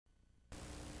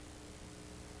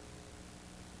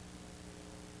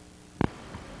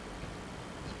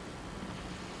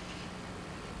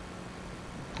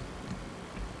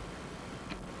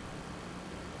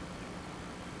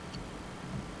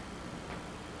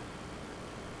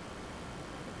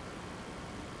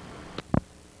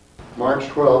March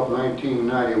 12,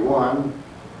 1991.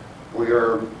 We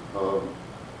are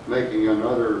making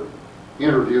another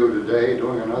interview today,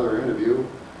 doing another interview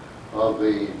of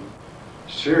the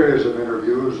series of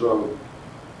interviews of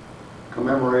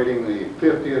commemorating the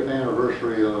 50th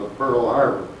anniversary of Pearl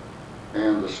Harbor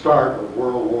and the start of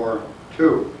World War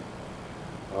II.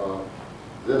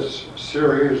 This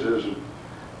series is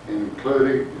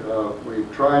including,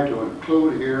 we've tried to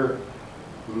include here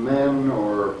men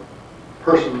or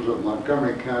persons of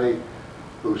Montgomery County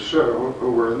who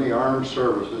were in the armed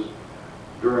services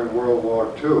during World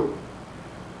War II.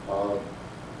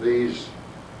 These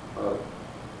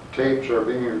tapes are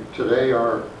being, today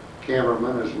our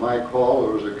cameraman is Mike Hall,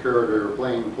 who is a curator of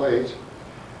plain plates,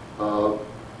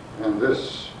 and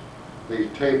these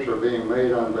tapes are being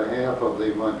made on behalf of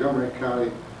the Montgomery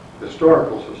County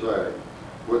Historical Society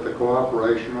with the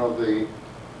cooperation of the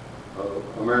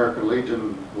American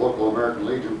Legion, local American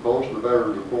Legion Post and the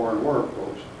Veterans of Foreign War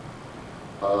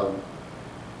Post.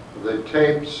 The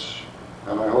tapes,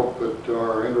 and I hope that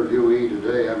our interviewee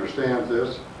today understands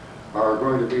this, are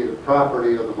going to be the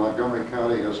property of the Montgomery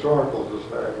County Historical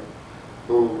Society,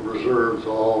 who reserves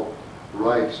all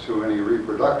rights to any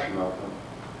reproduction of them.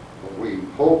 We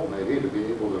hope maybe to be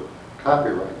able to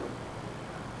copyright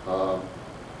them.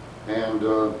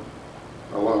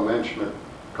 I want to mention a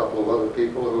couple of other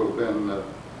people who have been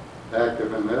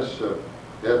active in this.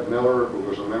 Ed Miller, who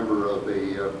was a member of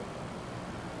the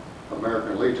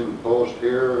American Legion Post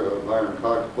here, Byron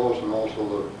Cox Post, and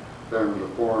also the Veterans of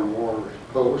Foreign War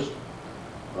Post.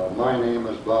 My name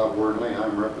is Bob Wernle.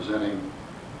 I'm representing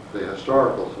the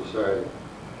Historical Society.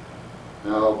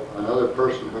 Now, another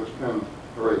person who's been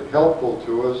very helpful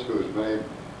to us, who's been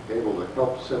able to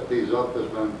help set these up, has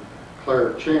been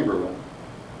Clare Chamberlain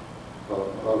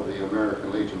of the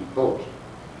American Legion Post.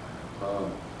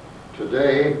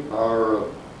 Today, our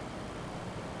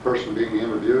person being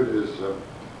interviewed is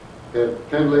Ed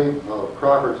Fendley of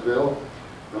Crawfordsville,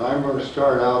 and I'm going to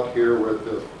start out here with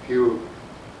a few,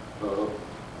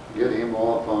 get him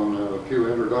off on a few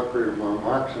introductory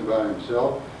remarks about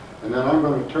himself, and then I'm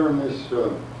going to turn this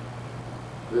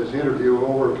this interview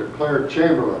over to Clare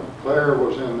Chamberlain. Clare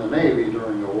was in the Navy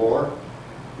during the war,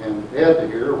 and Ed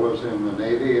here was in the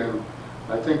Navy, and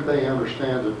I think they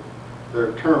understand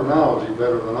their terminology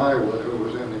better than I would, who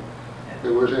was in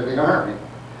the Army.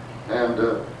 And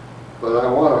but I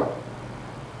want to.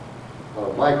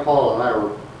 Mike Hall and I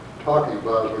were talking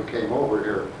about as we came over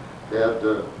here. Ed,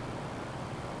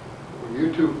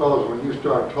 you two fellows, when you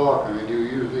start talking and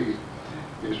you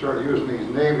start using these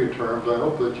Navy terms, I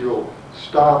hope that you'll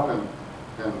stop and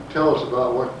tell us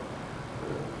about what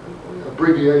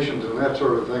abbreviations and that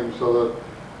sort of thing, so that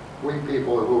we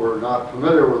people who are not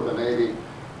familiar with the Navy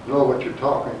know what you're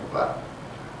talking about.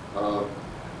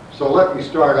 So let me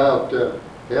start out, Ed,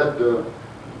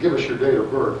 give us your date of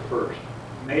birth first.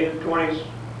 May the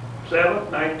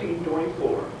 27th,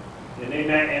 1924, in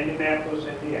Indianapolis,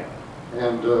 Indiana.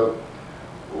 And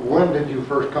when did you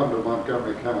first come to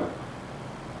Montgomery County?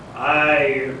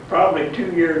 Probably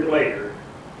 2 years later.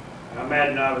 I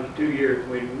imagine I was 2 years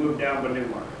when we moved down to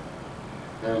Newmarket.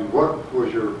 And what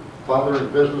was your father in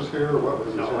business here, or what was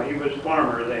his No, he was a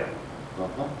farmer then.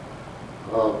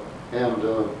 Well,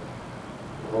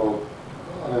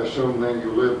 I assume then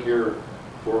you lived here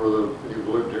you've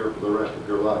lived here for the rest of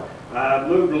your life. I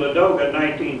moved to Ladoga in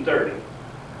 1930,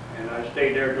 and I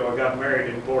stayed there till I got married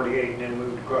in 48 and then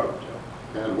moved to Crawfordsville.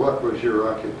 And what was your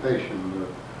occupation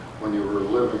when you were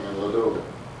living in Ladoga?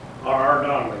 R.R.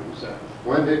 Donnelly son.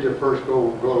 When did you first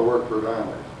go to work for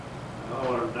Donnelly?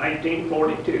 Oh, in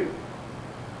 1942.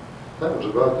 That was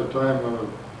about the time,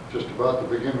 just about the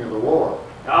beginning of the war.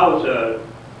 I was a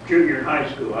junior in high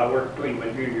school. I worked between my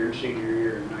junior and senior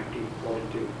year in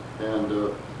 1942. And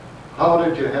how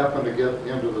did you happen to get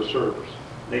into the service?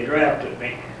 They drafted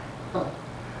me.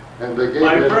 And they gave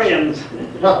my friends.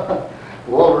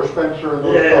 Walter Spencer and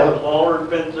those fellows? Walter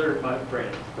Spencer and my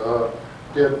friends.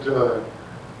 Did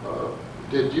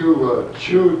you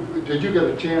choose? Did you get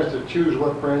a chance to choose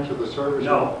what branch of the service?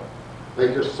 No.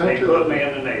 They just sent you. They put me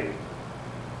in the Navy.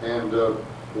 And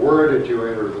where did you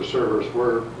enter the service?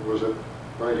 Where was it?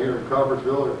 Right here in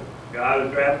Crawfordsville? I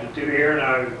was drafted through here, and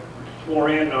I was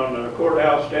sworn in on the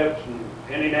courthouse steps in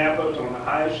Indianapolis on the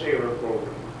high sailor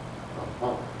program.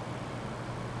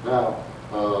 Now,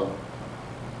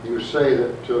 you say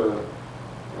that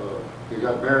you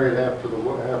got married after the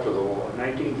war.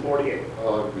 1948.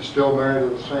 You still married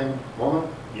to the same woman?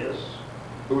 Yes.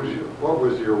 What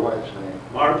was your wife's name?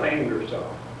 Martha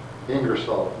Ingersoll.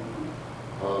 Ingersoll.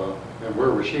 And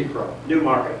where was she from?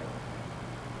 Newmarket.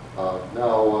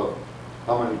 Now,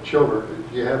 how many children?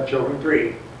 Do you have children?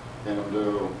 3. And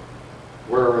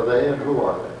Where are they and who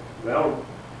are they? Well,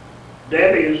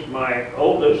 Debbie is my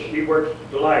oldest. She works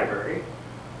at the library.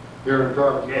 Here in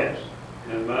Carter? Yes.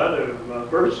 And my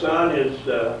first son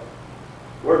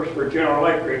works for General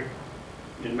Electric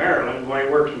in Maryland.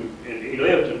 Well, he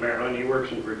lives in Maryland. He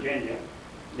works in Virginia.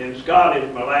 Then Scott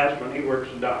is my last one. He works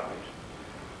at Donnelly's.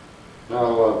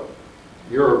 Now,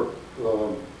 your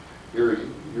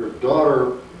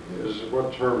daughter is,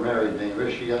 what's her married name?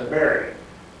 Is she got Barry.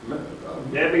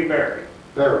 Debbie Barry.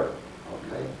 Barry.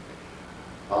 Okay.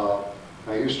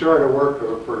 Now you started work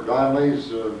for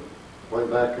Donnelly's way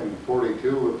back in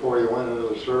 '42 before you went into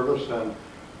the service. And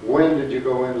when did you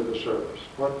go into the service?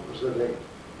 What was the date?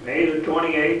 May the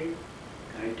 28th,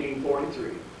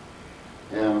 1943.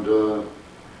 And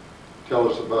tell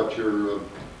us about your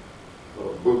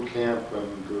boot camp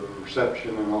and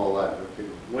reception and all that. Okay.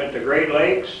 Went to Great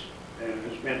Lakes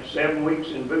and spent 7 weeks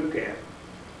in boot camp.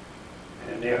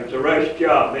 And it was a rush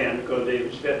job then because they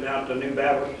was fitting out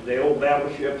the old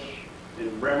battleships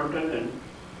in Bremerton, and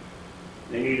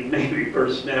they needed Navy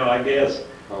personnel, I guess.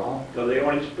 So they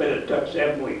only took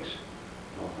 7 weeks.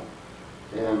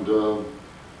 And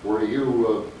were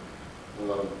you,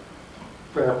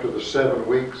 after the 7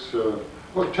 weeks,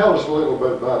 well, tell us a little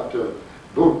bit about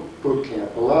boot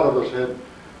camp. A lot of us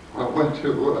went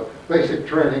to basic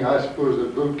training. I suppose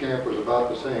that boot camp was about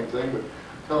the same thing, but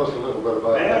tell us a little bit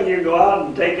about that. Well, you go out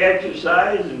and take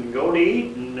exercise and go to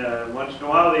eat, and once in a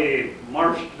while they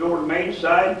marched toward the main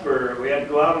side we had to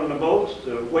go out on the boats,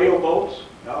 the whale boats,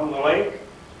 out on the lake.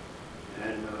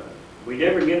 And we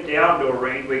didn't get the outdoor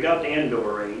range, we got the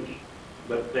indoor range,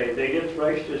 but they just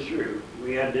rushed us through.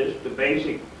 We had the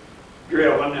basic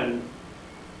drilling and...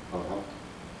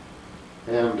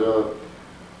 And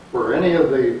were any of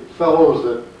the fellows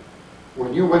that,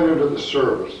 when you went into the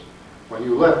service, when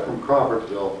you left from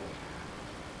Crawfordsville,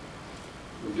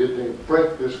 did they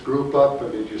break this group up,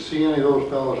 and did you see any of those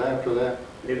fellows after that?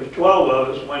 There was 12 of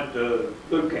us went to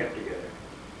boot camp together.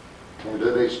 And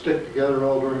did they stick together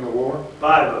all during the war?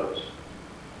 5 of us.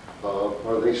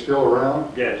 Are they still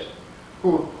around? Yes.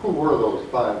 Who were those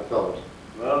 5 fellows?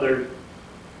 Well, there's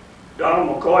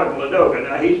Donald McCoy from Ladoga.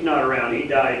 Now, he's not around. He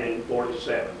died in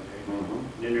 '47.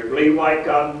 Then there's Lee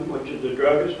Whitecotton, which is the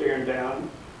druggist here in town,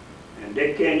 and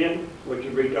Dick Kenyon, which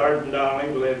is retired from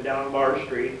Donnelly, lived down Bar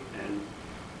Street, and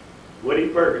Woody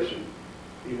Ferguson.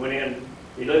 He went in,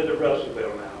 he lives at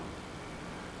Russellville now.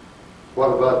 What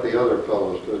about the other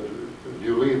fellows? Did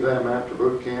you leave them after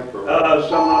boot camp? Or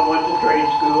some of them went to trade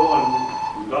school,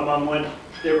 and some of them went to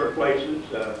different places.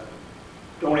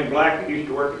 Tony Black, who used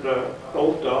to work at the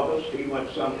post office, he went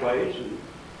someplace. And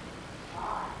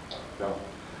yeah.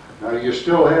 Now, you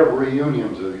still have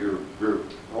reunions of your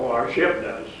group? Oh, our ship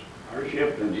does. Our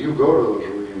ship does. And do you go to those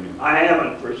reunions? I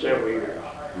haven't for several years,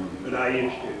 but I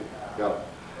used to. Yeah.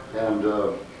 And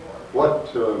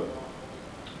what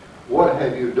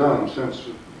have you done since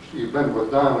you've been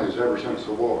with Donnelly's ever since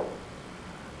the war?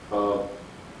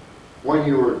 When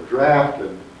you were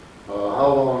drafted,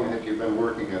 how long had you been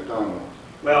working at Donnelly's?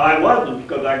 Well, I wasn't,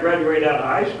 because I graduated out of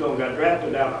high school and got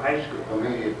drafted out of high school.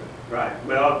 Immediately. Right.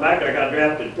 Well, in fact, I got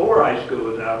drafted before high school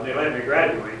was out, and they let me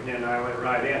graduate, and then I went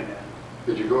right in then.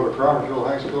 Did you go to Crawfordsville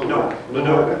High School? No,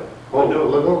 Ladoga. Oh,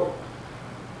 Ladoga.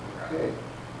 Okay.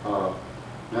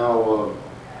 Now,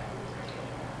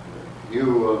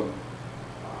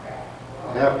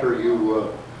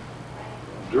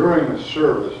 during the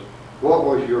service, what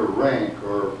was your rank,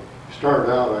 or started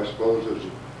out, I suppose, as,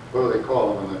 what do they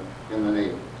call them in the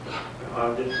Navy?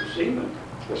 Just a seaman.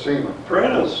 The seaman.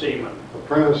 Apprentice seaman.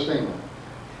 Apprentice seaman.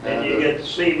 Then you get the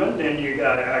seaman, then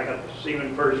I got the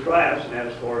seaman first class, and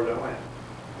that's as far as I went.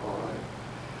 All right.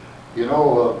 You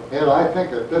know, Ed, I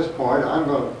think at this point, I'm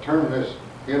going to turn this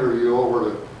interview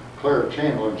over to Clare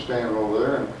Chamberlain standing over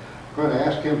there, and I'm going to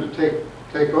ask him to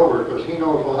take over, because he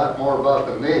knows a lot more about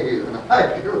the Navy than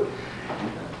I do.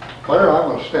 Clare, I'm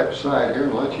going to step aside here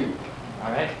and let you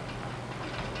All right.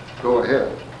 go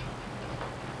ahead.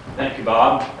 Thank you,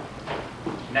 Bob.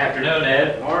 Good afternoon,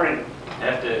 Ed. Morning. I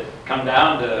have to come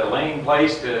down to Lane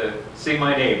Place to see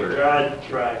my neighbor.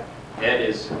 That's right. Ed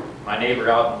is my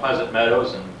neighbor out in Pleasant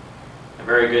Meadows, and a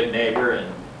very good neighbor,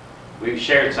 and we've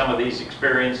shared some of these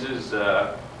experiences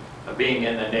of being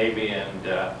in the Navy, and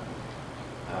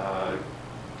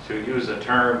to use a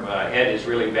term, Ed has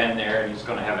really been there, and he's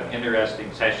going to have an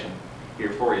interesting session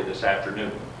here for you this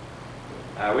afternoon.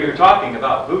 We were talking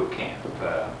about boot camp,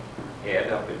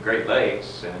 Ed, up at Great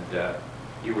Lakes, and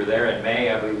you were there in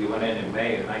May. I believe you went in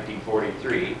May of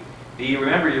 1943. Do you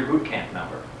remember your boot camp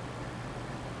number?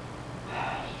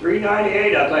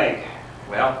 398, I think.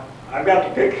 Well, I've got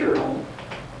the picture.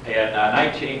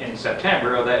 in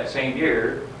September of that same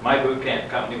year, my boot camp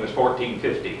company was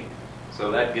 1415.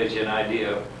 So that gives you an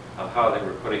idea of how they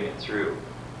were putting it through.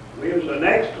 We was the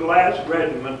next to last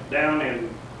regiment down in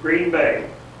Green Bay.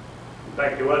 In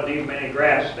fact, there wasn't even any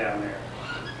grass down there.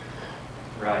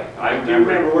 Right. I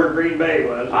remember where Green Bay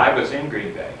was. I was in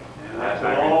Green Bay. Yeah, that's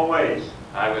a long ways.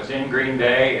 I was in Green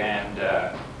Bay and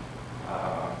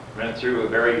went through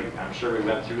I'm sure we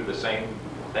went through the same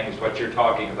thing as what you're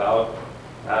talking about.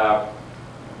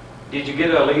 Did you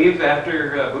get a leave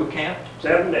after boot camp?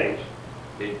 7 days.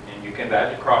 And you came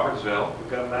back to Crawfordsville? We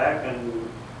come back, and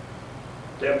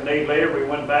 7 days later we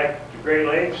went back to Great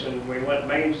Lakes, and we went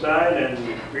main side, and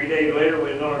 3 days later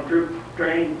we was on a troop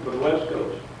train for the West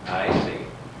Coast. I see.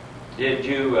 Did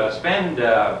you spend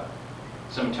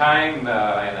some time, and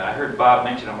I heard Bob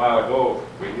mention a while ago,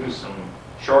 we used some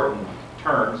shortened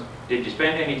terms. Did you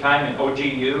spend any time in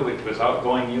OGU, which was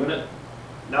outgoing unit?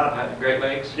 Not at the Great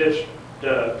Lakes? Just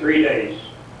 3 days.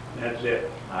 That's it.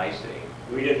 I see.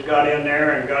 We just got in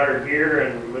there and got our gear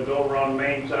and was over on the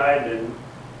main side, and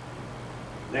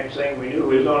next thing we knew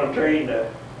we was on a train to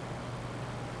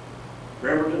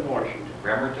Bremerton, Washington.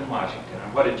 Bremerton, Washington.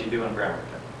 And what did you do in Bremerton?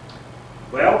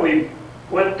 Well, we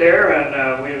went there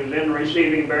and we was in the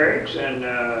receiving barracks, and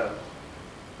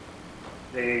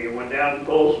they went down and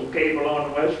pulled some cable on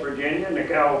to West Virginia and to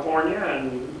California,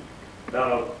 and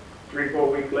about 3 or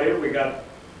 4 weeks later we got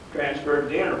transferred to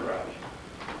the Enterprise.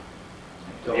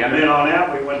 So from then on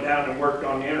out we went down and worked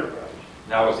on the Enterprise.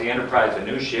 Now, was the Enterprise a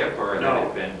new ship, or had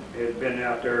it been? It had been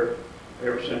out there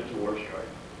ever since the war started.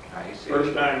 I see.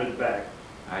 First time it's back.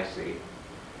 I see.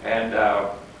 And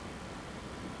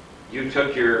you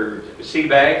took your sea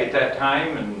bag at that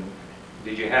time, and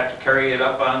did you have to carry it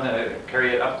up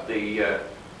the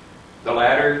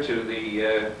ladder to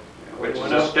the which is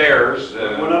the stairs?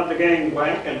 Went up the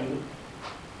gangplank and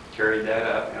carried that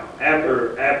up.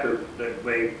 After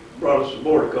they brought us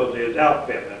aboard because they was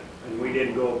outfitting it, and we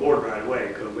didn't go aboard right away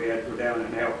because we had to go down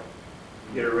and help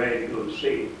get her ready to go to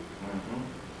sea.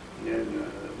 Mm-hmm.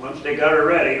 And once they got her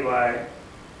ready, why,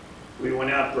 we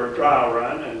went out for a trial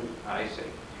run and I see.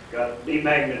 got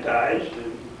demagnetized.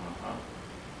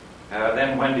 And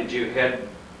then when did you head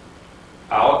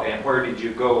out, and where did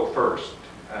you go first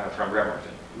from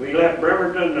Bremerton? We left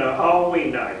Bremerton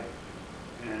Halloween night,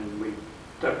 and we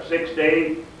took 6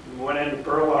 days and went into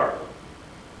Pearl Harbor.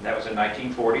 And that was in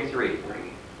 1943. Mm-hmm.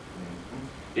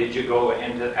 Did you go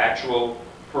into actual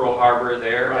Pearl Harbor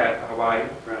there at Hawaii?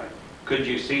 Right. Could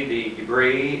you see the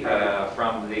debris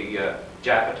from the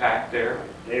Jap attack there?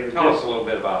 Tell us a little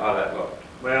bit about how that looked.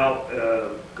 Well,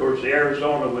 of course, the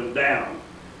Arizona was down.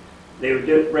 They were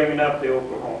just bringing up the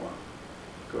Oklahoma,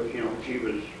 because, you know, she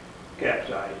was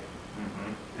capsized.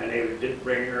 Mm-hmm. And they were just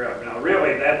bringing her up. Now,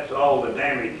 really, that's all the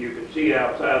damage you could see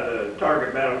outside the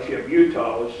target battleship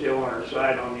Utah was still on her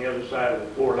side on the other side of the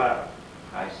Fort Island.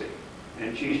 I see.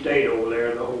 And she stayed over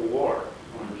there the whole war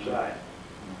on her side.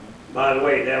 Mm-hmm. By the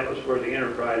way, that was where the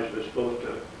Enterprise was supposed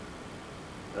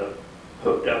to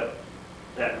hooked up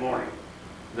that morning.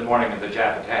 The morning of the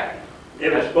Jap attack.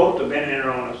 It was supposed to have been in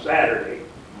there on a Saturday,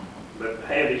 but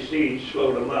heavy seas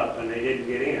slowed them up and they didn't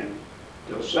get in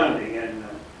till Sunday, and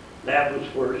that was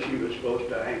where she was supposed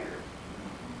to anchor.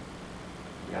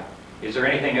 Yeah. Is there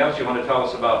anything else you want to tell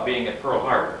us about being at Pearl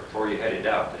Harbor before you headed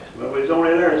out then? Well, we was only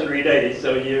there 3 days,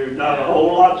 so you're not a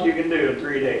whole lot you can do in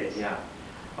 3 days. Yeah.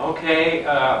 Okay,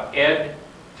 Ed,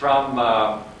 from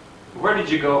where did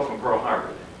you go from Pearl Harbor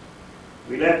then?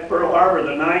 We left Pearl Harbor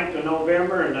the 9th of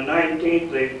November, and the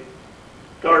 19th they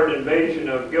started invasion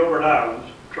of Gilbert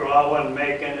Islands, Tarawa and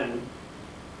Macon, and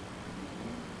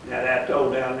that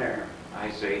atoll down there.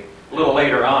 I see. A little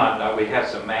later on, we have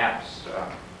some maps,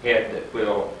 Ed, that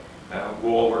we'll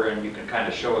go over, and you can kind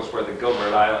of show us where the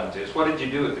Gilbert Islands is. What did you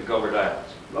do at the Gilbert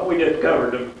Islands? Well, we just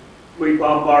covered them. We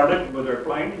bombarded with our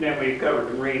plane, and then we covered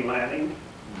the marine landing.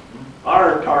 Mm-hmm.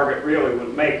 Our target really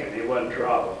was Macon. It wasn't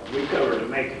Tarawa. We covered the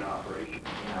Macon operation.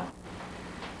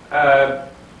 Yeah.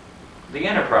 The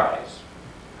Enterprise,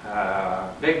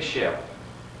 big ship.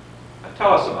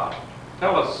 Tell us about it.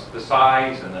 Tell us the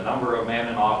size and the number of men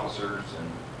and officers,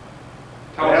 and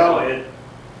tell us.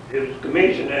 It was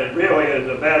commissioned as really as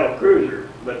a battle cruiser,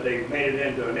 but they made it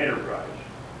into an Enterprise,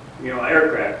 you know,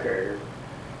 aircraft carrier,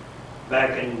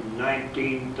 back in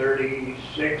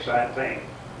 1936, I think.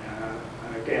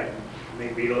 I can't,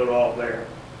 maybe a little off there.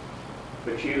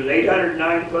 But she was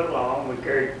 809 foot long. We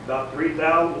carried about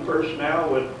 3,000 personnel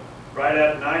with right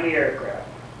at 90 aircraft.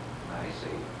 I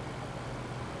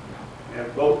see.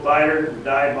 And both fighters and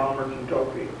dive bombers and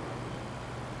torpedoes.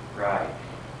 Right.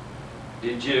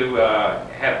 Did you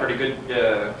have pretty good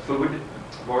food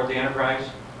aboard the Enterprise?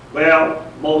 Well,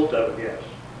 most of it, yes.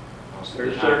 Most of the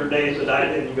There's time. certain days that I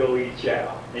didn't go eat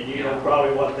chow, and you know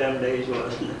probably what them days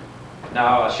was.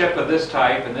 Now, a ship of this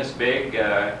type and this big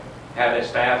had a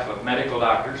staff of medical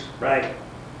doctors. Right.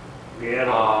 We had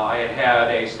a, It had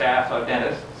a staff of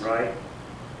dentists. right.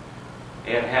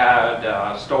 It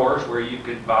had stores where you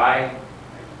could buy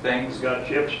things, We got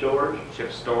ship stores,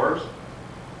 ship stores.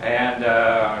 And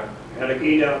had a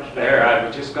key downstairs. there, I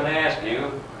was just going to ask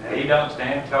you, you don't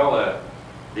stand, tell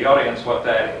the audience what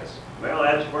that is. Well,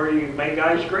 that's where you make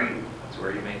ice cream. That's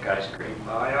where you make ice cream.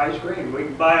 Buy ice cream. We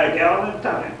can buy a gallon at a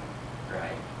time.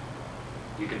 Right.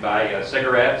 You could buy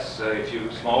cigarettes if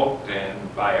you smoked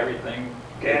and buy everything.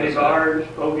 Candy It was, bars,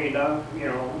 pokey nut, you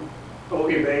know,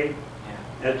 pokey bait. Yeah.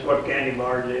 That's what candy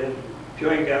bars is.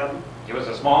 Chewing gum. It was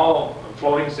a small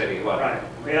floating city, wasn't it?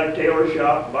 Right. We had a tailor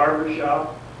shop, barber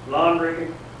shop, laundry,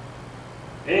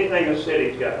 anything a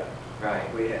city's got,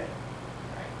 Right. we had.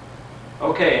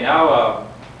 Okay, now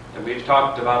we've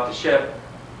talked about the ship.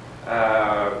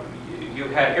 You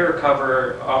had air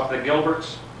cover off the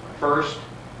Gilberts first.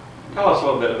 Tell us a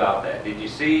little bit about that. Did you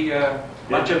see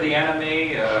much of the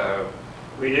enemy?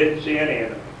 We didn't see any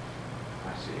enemy.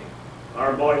 I see.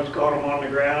 Our boys caught them on the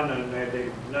ground and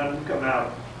none come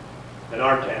out at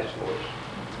our task force.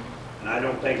 And I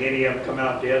don't think any of them come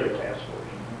out the other task force.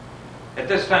 At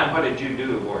this time, what did you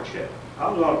do aboard ship? I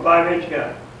was on a 5-inch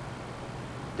gun.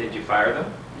 Did you fire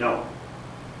them? No,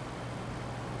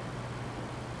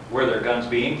 Were there guns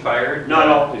being fired? not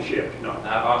off the ship, no.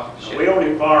 Not off the ship? We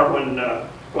only fire when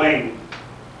plane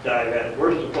dive at it.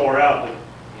 We're so far out that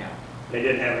Yeah. they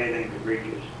didn't have anything to reach us.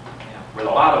 Yeah. Were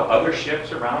there a lot of other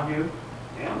ships around you?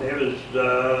 And there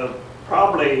was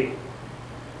probably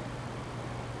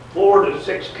 4 to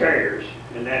 6 carriers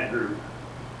in that group.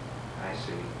 I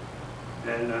see.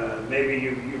 And maybe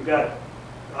you've got,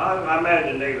 I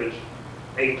imagine there was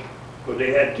 8, because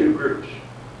they had 2 groups.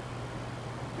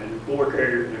 And 4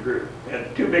 carriers in a group. They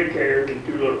had 2 big carriers and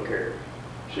 2 little carriers.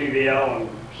 CVL and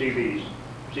CVs.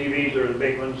 CVs are the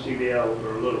big ones, CVLs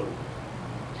are little.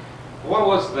 What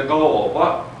was the goal?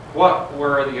 What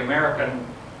were the American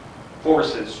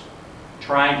forces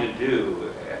trying to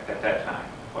do at that time?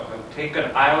 Taking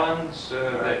islands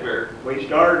that were... We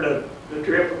started the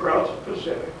trip across the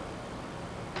Pacific,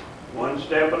 one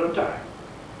step at a time.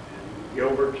 And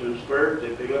Gilbert's is first,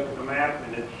 if you look at the map,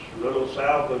 and it's a little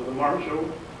south of the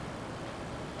Marshalls.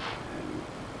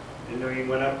 And then we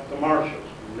went up the Marshalls,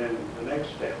 and then the next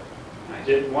step.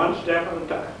 Did one step at a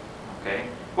time. Okay.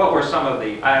 What were some of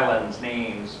the islands'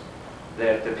 names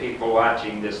that the people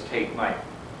watching this tape might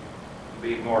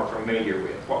be more familiar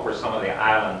with? What were some of the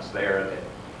islands there that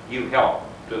you helped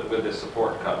with the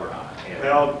support cover on it?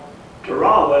 Well,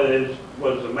 Tarawa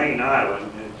was the main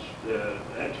island.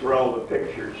 That's where all the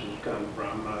pictures has come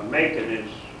from. Macon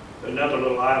is another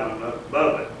little island up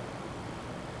above it.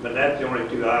 But that's the only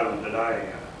 2 islands that I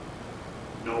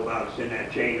know about that's in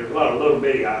that chain. There's a lot of little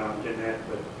bitty islands in that,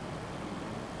 but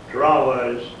Tarawa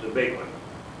is the big one.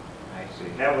 I see.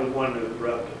 That was one that was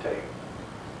rough to take.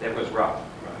 That was rough.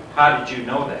 Right. How did you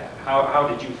know that? How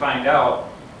did you find out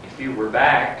if you were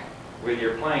back with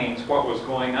your planes, what was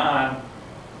going on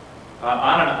an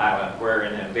island where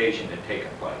an invasion had taken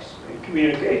place? And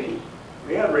communications.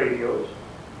 We have radios.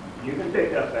 You can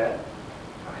pick up that.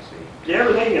 I see. See,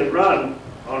 everything is run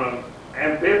on an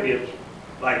amphibious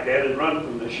like that is run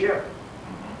from the ship.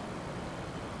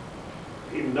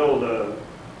 Even though the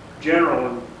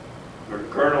general or the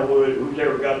colonel, who's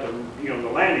ever got the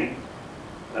landing,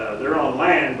 they're on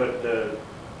land, but the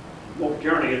most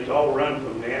journey it's all run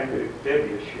from the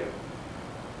amphibious ship.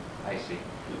 I see.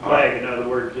 The flag, in other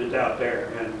words, is out there,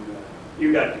 and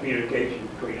you got communication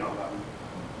between all of them.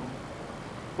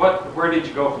 Where did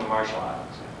you go from the Marshall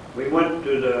Islands? We went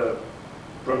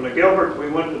from the Gilberts, we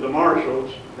went to the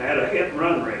Marshalls, and had a hit and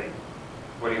run ready.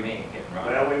 What do you mean, hit and run?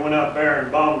 Well, we went up there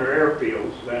and bombed their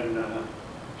airfields and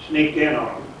sneaked in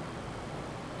on them.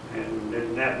 And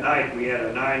then that night we had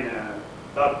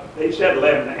they said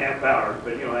 11.5 hours,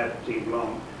 but that seemed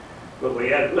long. But we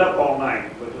had left all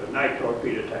night with a night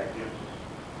torpedo attack.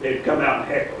 They'd come out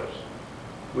and heckle us.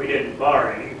 We didn't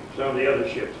fire any. Some of the other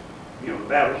ships,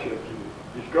 battleships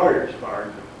and destroyers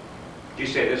fired. Did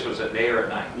you say this was at day or at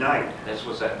night? Night. This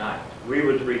was at night. We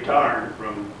was retiring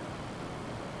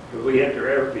because we hit their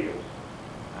airfield.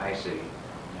 I see.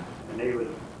 Yeah. And they was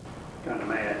kind of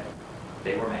mad.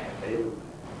 They were mad. They were,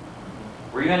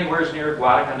 Were you anywhere near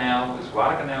Guadalcanal? Is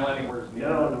Guadalcanal anywhere near?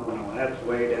 no, that's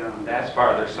way down. That's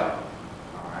farther south.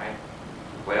 All right.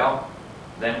 Well,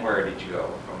 then where did you go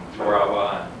from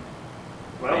Tarawa?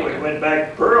 Well, we went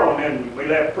back to Pearl, and then we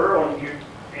left Pearl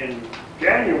in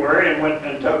January and went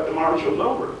and took the Marshalls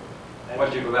over.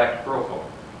 What'd you go back to Pearl for?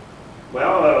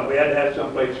 Well, we had to have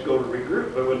someplace to go to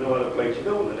regroup, but there was no other place to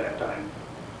go at that time.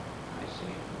 I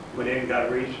see. We then got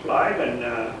resupplied, and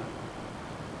of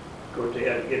course they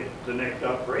had to get the next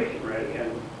operation ready,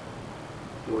 and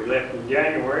so we left in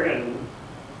January, and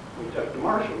we took the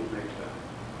Marshalls next time.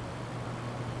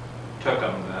 Took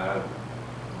them,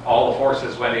 all the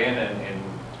forces went in and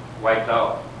wiped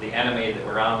out the enemy that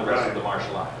were on the rest of the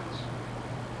Marshall Islands.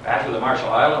 After the Marshall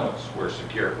Islands were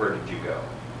secure, where did you go?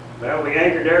 Well, we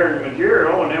anchored there in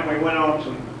Majuro, and then we went on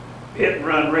some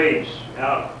hit-and-run raids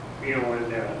out, you know,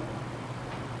 in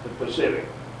the Pacific.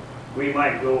 We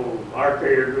might go, our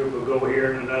carrier group would go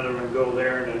here, and another one go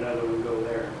there, and another one go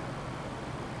there.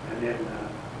 And then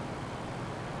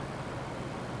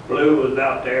Blue was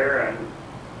out there, and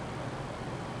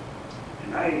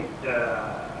I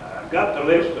got the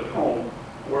list at home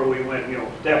where we went, you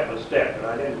know, step by step, but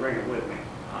I didn't bring it with me.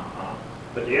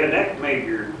 But the next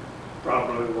major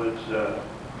probably was,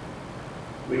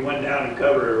 we went down and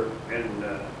covered in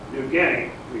New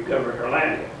Guinea. We covered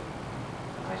Hollandia.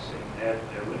 I see.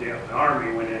 When the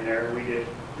Army went in there, we just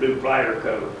flew fighter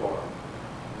cover for them.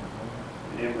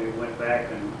 And then we went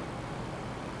back and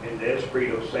into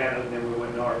Espiritu Santo, and then we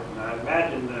went north. And I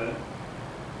imagine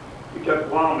we took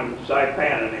Guam and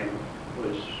Saipan, and then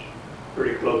was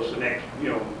pretty close the next, you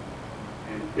know,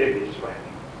 amphibious landing.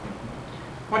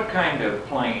 What kind of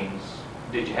planes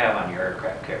did you have on your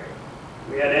aircraft carrier?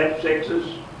 We had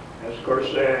F-6s. Of course,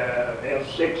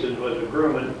 F-6s was a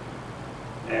Grumman,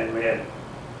 and we had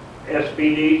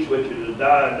SBDs, which is a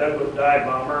Douglas dive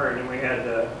bomber, and then we had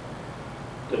the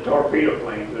torpedo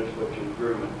planes, which is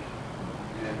Grumman.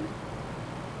 And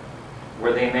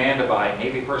were they manned by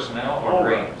Navy personnel or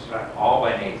Marines? Right. All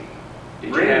by Navy.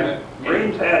 Did you have it?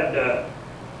 Marines had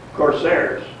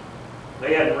Corsairs.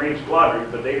 They had Marine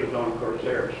squadrons, but they was on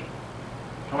Corsairs.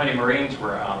 How many Marines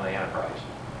were on the Enterprise?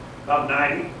 About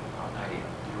 90. About 90.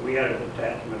 We had a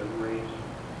detachment of Marines.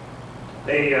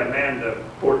 They manned the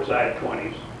port side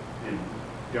 20s in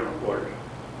general quarters.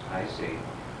 I see.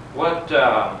 What,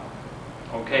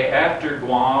 okay, after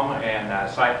Guam and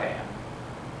Saipan,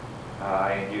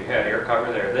 and you had air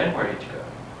cover there, then where did you go?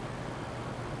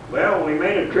 Well, we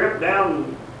made a trip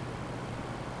down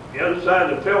the other side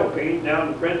of the Philippines,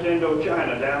 down to Prince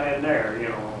Indochina, down in there, you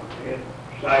know, in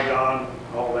Saigon,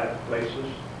 all that places.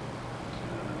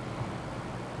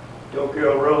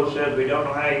 Tokyo Rose said, we don't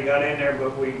know how you got in there,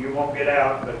 but you won't get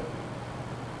out, but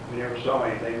we never saw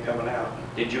anything coming out.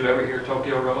 Did you ever hear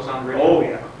Tokyo Rose on radio? Oh,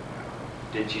 yeah.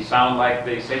 Did she sound like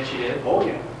they said she did? Oh,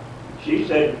 yeah. She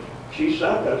said she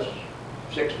sunk us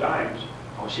 6 times.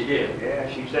 Oh, she did? Yeah,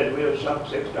 she said we have sunk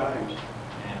 6 times.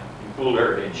 Yeah, you fooled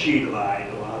her, didn't you? She lied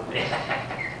a lot.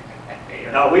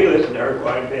 No, we listened to her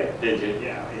quite a bit. Did you?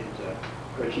 Yeah,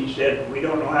 but she said, we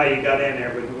don't know how you got in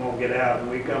there, but you won't get out. And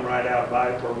we come right out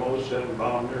by Formosa and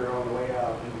bombed her on the way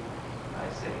out. I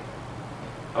see.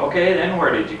 Okay, then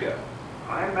where did you go?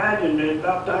 I imagine it's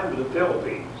about time for the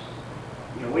Philippines.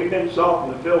 You know, we've been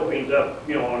salting the Philippines up,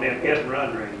 you know, on them hit and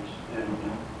run range. And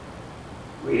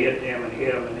we hit them and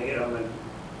hit them and hit them. And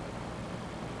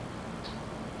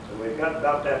so we got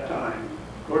about that time.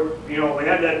 Of course, you know, we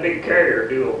had that big carrier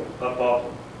deal up off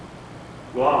of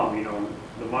Guam, you know,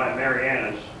 the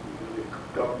Marianas. We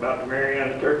talked about the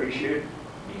Mariana turkey shoot.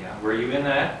 Yeah, were you in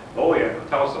that? Oh, yeah.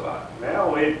 Tell us about it.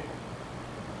 Well,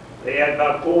 they had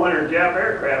about 400 Jap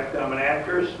aircraft coming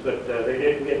after us, but they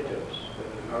didn't get to us.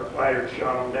 Our fighters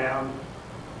shot them down.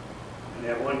 And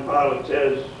that one pilot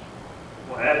says,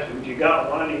 well, I asked him, you got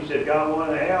one? He said, got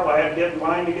one? Hell, I had to get in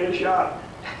line to get a shot.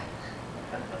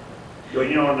 So,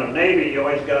 you know, in the Navy, you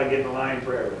always got to get in line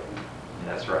for everything.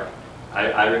 That's right.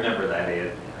 I remember that,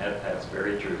 Ed. That's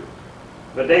very true.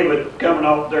 But they was coming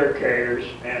off their carriers,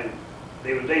 and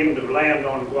they was aiming to land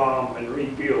on Guam and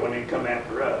refuel when they come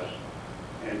after us.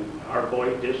 And our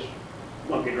boys just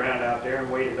monkeyed around out there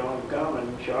and waited on them to come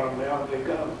and shot them down as they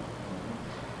come.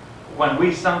 When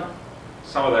we sunk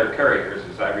some of their carriers,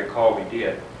 as I recall we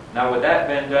did, now would that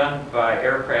have been done by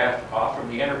aircraft off from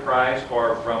the Enterprise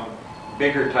or from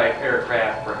bigger type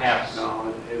aircraft, perhaps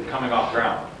No, coming off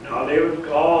ground? no, they was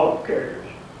all carriers.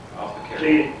 Off the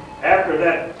carrier. See, after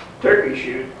that turkey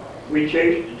shoot, we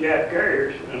chased the Jap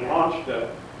carriers and launched an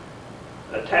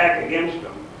attack against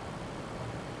them.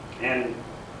 And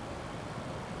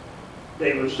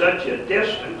they was such a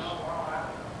distance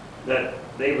that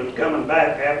they was coming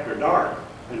back after dark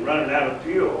and running out of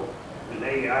fuel. And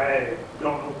I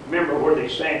don't remember where they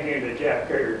sank into the Jap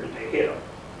carriers, but they hit them.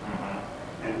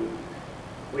 And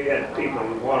we had people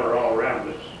in the water all around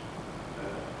us.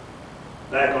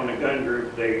 Back on the gun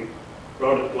group, they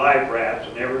brought us life rafts,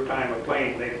 and every time the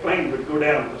plane would go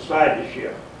down to the side of the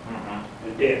ship,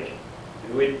 and ditch.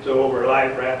 And we'd throw over a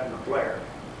life raft and a flare.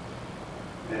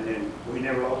 And then we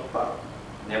never lost a pilot.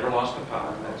 Never lost a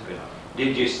pilot, that's good.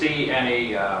 Did you see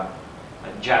any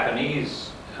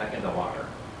Japanese in the water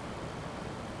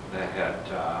that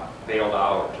had bailed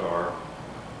out, or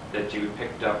that you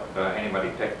picked up, anybody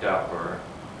picked up, or?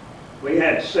 We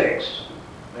had 6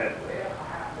 that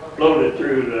floated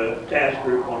through the task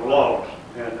group on logs,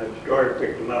 and the destroyer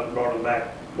picked them up and brought them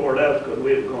back toward us because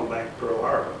we was going back to Pearl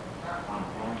Harbor.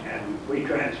 And we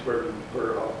transferred them to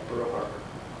Pearl Harbor.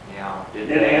 Yeah. Then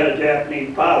they had a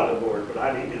Japanese pilot aboard, but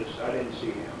I didn't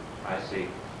see him. I see.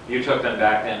 You took them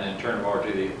back then and turned them over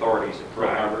to the authorities at Pearl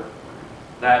Right. Harbor?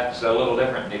 That's a little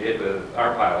different than they did with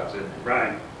our pilots, isn't it?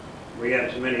 Right. We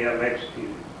had so many of them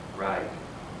executed. Right.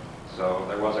 So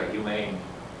there was a humane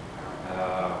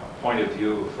point of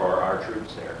view for our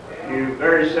troops there. You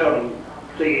very seldom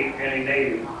see any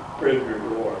Navy prisoners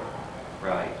of war.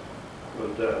 Right.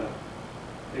 But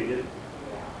they did.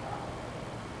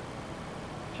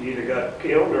 She either got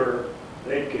killed or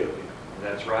they'd killed him.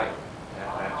 That's right.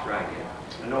 That's right. Yeah.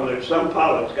 I know there's some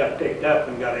pilots got picked up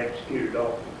and got executed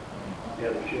off the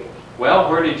other ships. Well,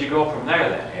 where did you go from there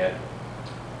then, Ed?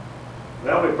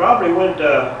 Well, we probably went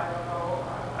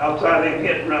outside them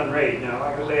hit and run raids. Now,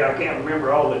 like I say, I can't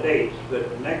remember all the dates, but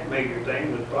the next major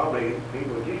thing was probably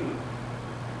Iwo Jima.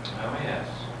 Oh, yes.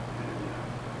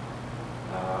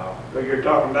 But you're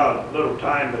talking about a little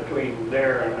time between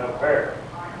there and up there.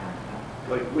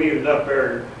 But we was up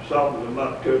there and salted them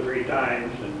up 2 or 3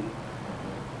 times, and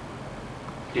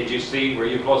Did you see, were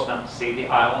you close enough to see the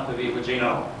island of Iwo Jima?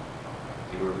 No.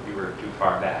 You were too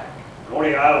far back. the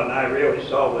only island I really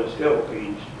saw was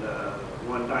Philippines.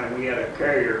 One time we had a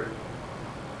carrier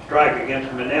strike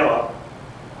against Manila,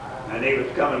 and they was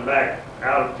coming back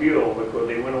out of fuel because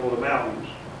they went over the mountains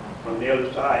from the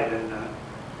other side, and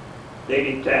they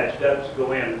detached us to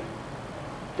go in,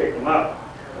 pick them up,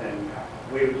 and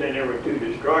we was in there with 2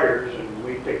 destroyers, and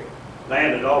we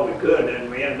landed all we could, and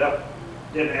we ended up,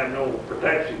 didn't have no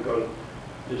protection because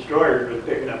destroyers was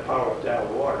picking up pallets out of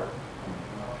the water.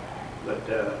 But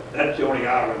that's the only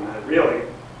island that really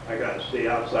I got to see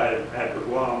outside of, after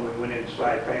Guam. We went into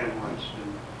Saipan once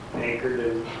and anchored,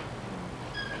 and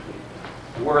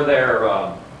Were there,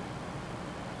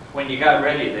 when you got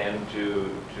ready then to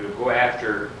go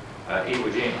after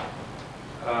Iwo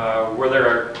Jima, were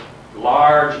there a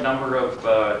large number of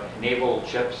naval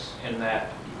ships in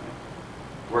that,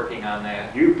 working on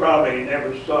that? you probably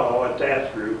never saw a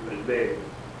task group as big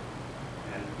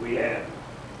as we had.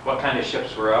 What kind of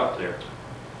ships were out there?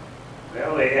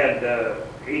 Well, they had,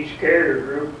 each carrier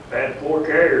group had 4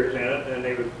 carriers in it, and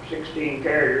they were 16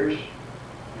 carriers,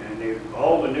 and they were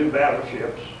all the new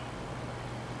battleships.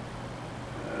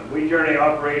 We generally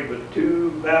operated with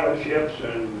 2 battleships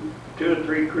and 2 or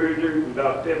 3 cruisers and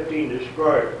about 15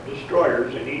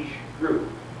 destroyers in each group.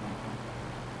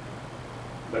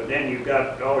 But then you've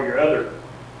got all your other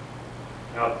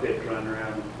outfits running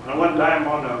around. And one time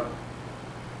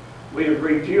we was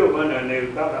refueling, and there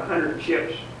was about 100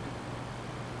 ships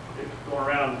just going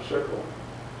around in a circle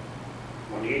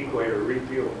on the equator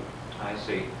refueling. I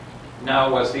see.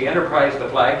 Now, was the Enterprise the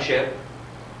flagship?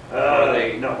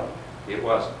 No, It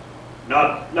wasn't.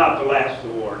 not the last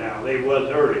of the war. Now, they was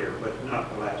earlier, but not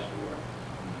the last of the war.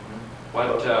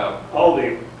 What,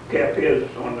 Aldi kept his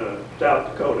on the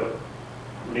South Dakota,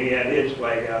 and he had his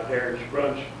flag out there, and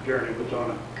Sprunt's journey was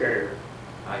on a carrier.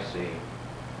 I see.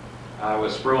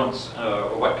 Was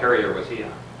Spruance, what carrier was he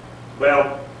on?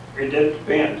 Well, it just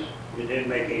depends. It didn't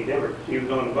make any difference. He was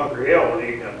on Bunker Hill when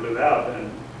he got blew out,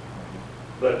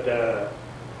 but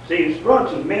see,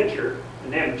 Spruance and Mitchell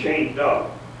and them changed off.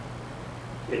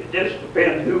 It just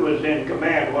depends who was in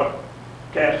command, what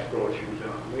task force he was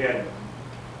on. We had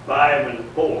 5 and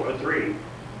 4 or 3,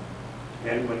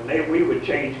 and when we would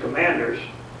change commanders,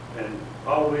 and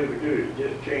all we would do is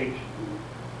just change from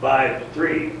 5 to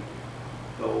 3,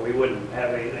 so we wouldn't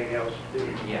have anything else to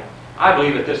do. Yeah. I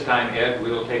believe at this time, Ed,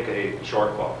 we will take a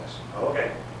short pause.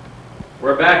 Okay.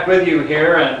 We're back with you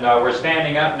here, and we're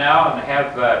standing up now and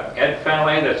have Ed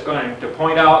Fendley that's going to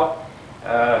point out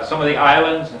some of the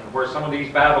islands and where some of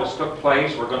these battles took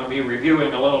place. We're going to be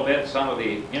reviewing a little bit some of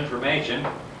the information.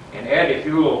 And Ed, if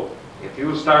you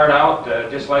will start out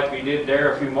just like we did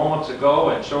there a few moments ago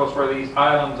and show us where these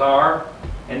islands are,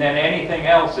 and then anything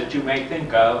else that you may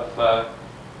think of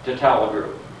to tell the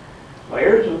group. Well,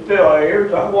 here's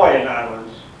the Hawaiian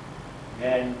Islands,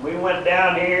 and we went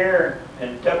down here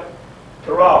and took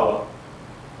Tarawa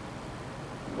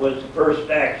was the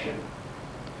first action.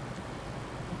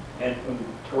 And from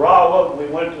Tarawa, we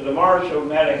went to the Marshall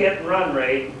and had a hit and run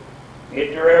raid,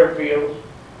 hit their airfields,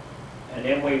 And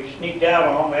then we sneaked out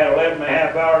on them. We had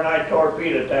 11.5-hour night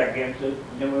torpedo attack against us.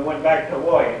 And then we went back to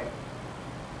Hawaii.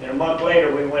 And a month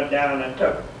later, we went down and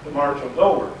took the Marshalls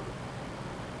over.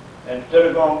 And instead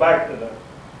of going back to the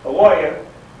Hawaii,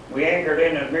 we anchored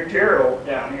in a Mercero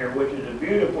down here, which is a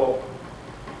beautiful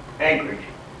anchorage.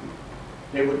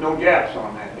 There was no Japs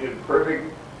on that. It was a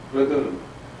perfect lagoon,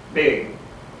 big.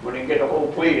 When you get a whole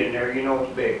fleet in there, you know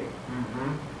it's big.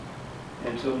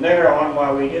 And so from there on,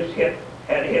 while we just had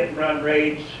hit and run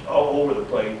raids all over the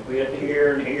place. We had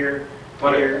here and here,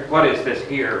 here. What is this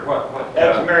here? What?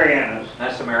 That's the Marianas.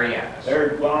 That's the Marianas.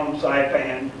 There's Guam,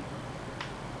 Saipan.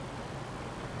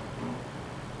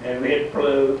 And we hit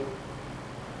Peru.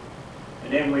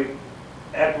 And then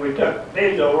after we took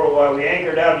this over, while we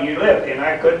anchored out of Ulithi, and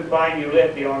I couldn't find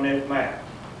Ulithi on this map.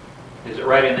 Is it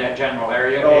right in that general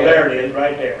area? Oh, there it is,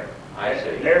 right there. I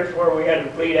see. There's where we had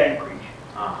the fleet anchorage.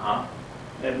 Uh-huh.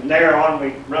 And from there on,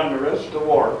 we run the rest of the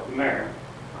war from there.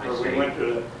 I see. We went to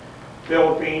the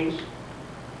Philippines.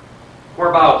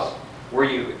 Whereabouts were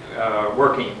you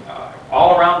working?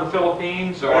 All around the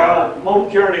Philippines, or? Well,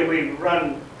 most journey we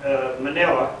run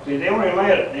Manila. See, they only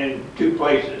land in two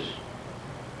places,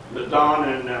 Luzon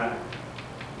and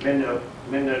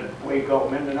what do you call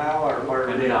it, Mindanao, or where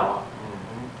it is. Mindanao.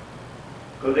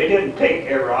 Because they didn't take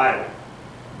every island.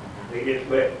 They just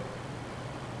went.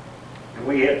 And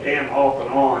we hit them off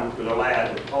and on for the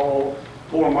last 4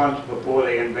 months before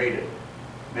they invaded.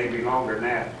 Maybe longer than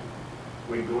that.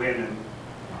 We'd go in and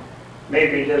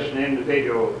maybe just an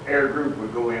individual air group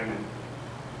would go in. And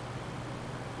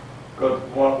because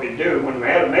what we do, when we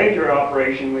had a major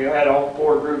operation, we had all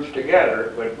 4 groups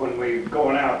together. But when we were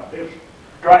going out this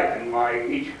striking,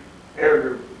 each air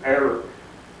group had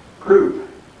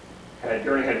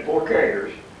 4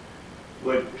 carriers.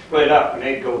 Would split up, and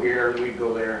they'd go here, and we'd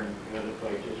go there, and the other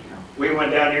places. We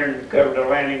went down here and covered a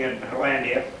landing in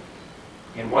Hollandia.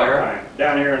 In where?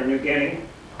 Down here in New Guinea.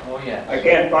 Oh, yes. I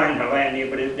can't find Hollandia,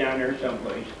 but it's down there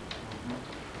someplace.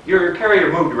 Your carrier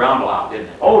moved around a lot, didn't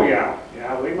it? Oh, yeah.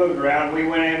 Yeah, we moved around. We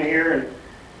went in here and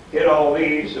hit all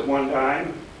these at one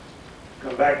time.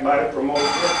 Come back by the promotion.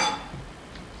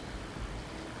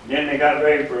 Then they got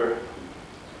ready for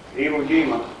Iwo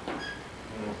Jima.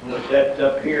 Which that's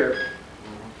up here.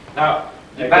 Now,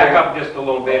 to back up just a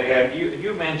little bit, Ed,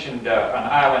 you mentioned an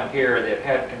island here that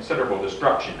had considerable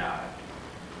destruction on it.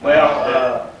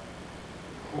 Well,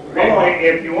 anyway,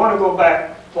 if you want to go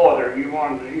back further, you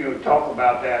want to talk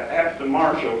about that. After the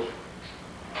Marshalls,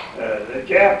 the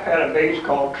Jap had a base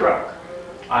called Truk.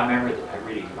 I remember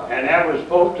reading about it. And that was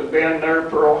supposed to have been near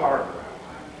Pearl Harbor.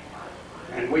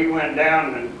 And we went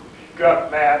down and struck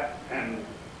that, and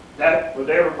that was,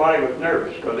 everybody was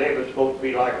nervous because they were supposed to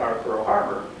be like our Pearl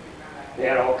Harbor. They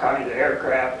had all kinds of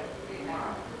aircraft,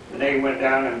 and they went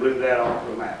down and blew that off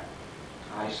the map.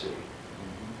 I see.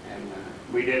 And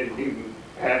we didn't even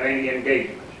have any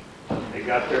engagements. They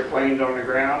got their planes on the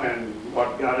ground, and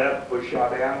what got up was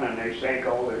shot down, and they sank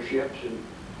all their ships. And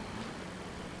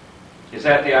is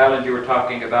that the island you were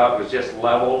talking about? Was just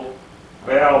leveled?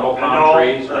 well, no palm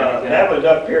trees or anything? that was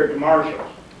up here at the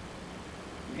Marshalls.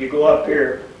 You go up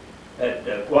here at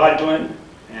Kwajalein,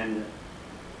 and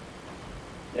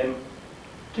them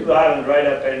 2 islands right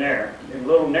up in there. They're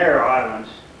little narrow islands.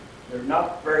 They're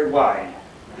not very wide,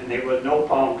 and there was no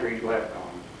palm trees left on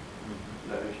them.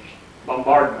 The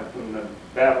bombardment from the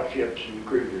battleships and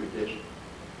cruisers just,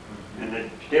 and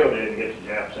it still didn't get the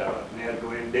Japs out. And they had to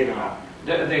go in and dig them out.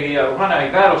 When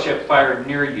a battleship fired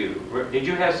near you, did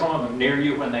you have some of them near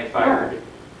you when they fired? No.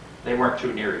 They weren't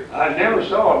too near you. I never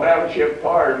saw a battleship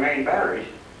fire main batteries.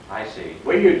 I see.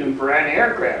 We used them for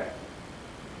anti-aircraft.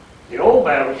 The old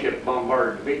battleship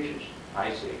bombarded the beaches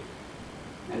I see.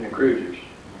 and the cruisers.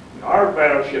 Our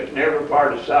battleships never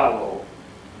fired a salvo.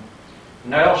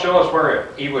 Now, show us where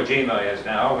Iwo Jima is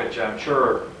now, which I'm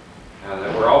sure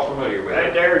that we're all familiar with.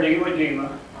 Right there at Iwo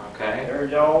Jima. Okay.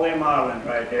 There's all them islands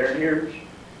right there. Here's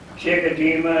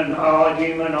Chickajima and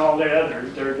Hawajima and all the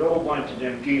others. There's a whole bunch of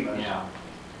them Jimas. Yeah.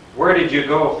 Where did you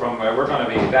go from, we're going to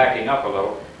be backing up a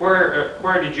little,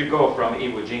 where did you go from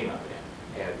Iwo Jima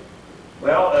then, Ed?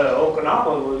 Well,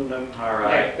 Okinawa was the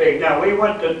next big. Now, we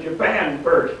went to Japan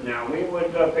first. Now, we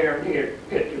went up there and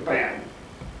hit Japan.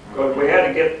 Because we had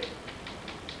to get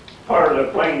part of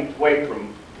the planes away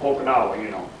from Okinawa, you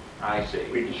know. I see.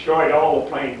 We destroyed all the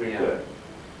planes we could.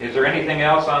 Is there anything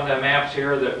else on the maps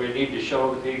here that we need to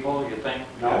show the people, you think,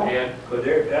 No, Ed?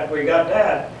 because we got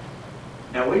that.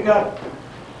 Now, we got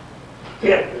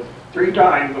hit 3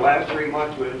 times the last 3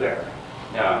 months we was there.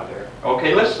 Yeah.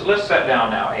 Okay, let's sit down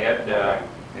now, Ed,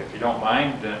 if you don't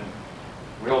mind, then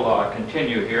we'll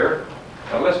continue here.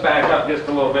 Let's back up just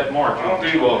a little bit more.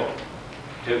 We will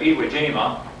to Iwo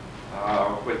Jima,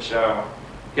 which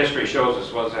history shows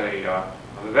us was a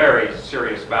very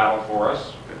serious battle for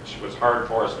us, which was hard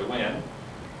for us to win.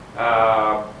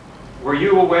 Were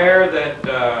you aware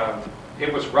that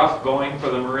it was rough going for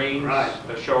the Marines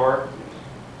ashore?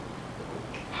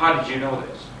 How did you know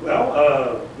this?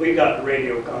 Well, we got the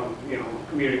radio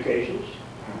communications,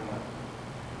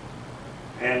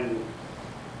 and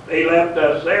they left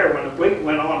us there when the fleet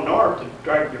went on north to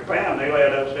strike Japan. They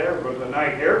let us there for the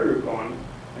night air group on,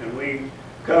 and we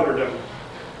covered them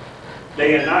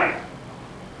day and night.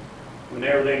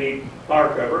 Whenever they need fire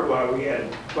cover, while we had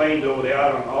planes over the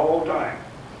island all the time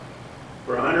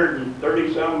for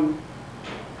 130-some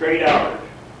straight hours.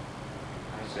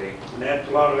 I see. And that's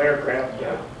a lot of aircraft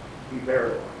to keep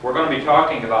air. We're going to be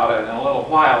talking about it in a little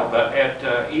while, but at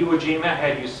Iwo Jima,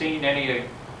 had you seen any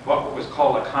what was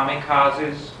called the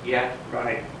kamikazes yet?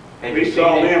 Right. Had We you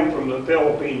saw seen them from the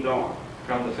Philippines on.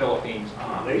 from the Philippines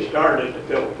on? They started at the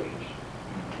Philippines.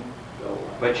 So,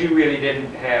 But you really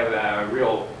didn't have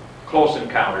real close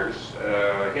encounters,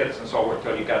 hits and so forth,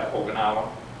 until you got to Okinawa?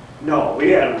 no,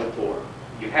 we had them before.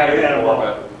 You had We it had them before,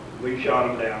 all. but We shot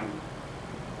them down.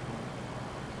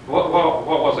 what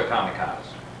was a kamikaze?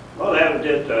 Well, that was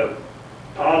just a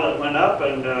pilot went up,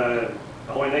 and the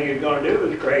only thing he was going to do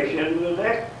was crash into the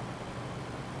deck.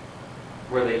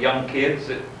 Were they young kids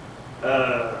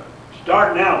that,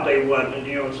 Starting out, they wasn't,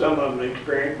 some of them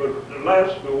experienced, but the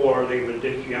last of the war, they was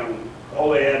this young. All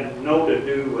they had to know to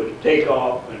do was take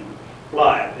off and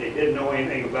fly. They didn't know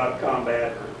anything about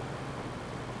combat.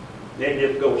 They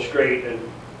just go straight, and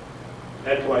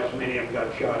that's why so many of them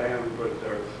got shot down with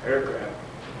their aircraft.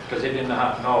 because they didn't know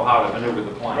how to maneuver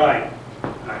the plane? Right.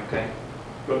 Okay.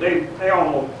 But they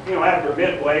almost, after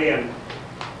Midway and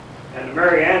the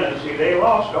Marianas, see, they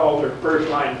lost all their first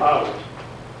line pilots.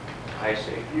 I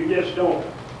see. You just don't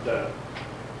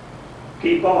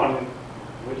keep on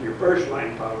with your first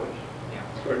line pilots. Yeah.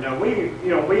 But now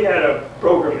we had a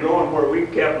program going where we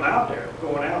kept them out there,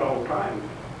 going out all the time.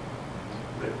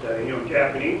 But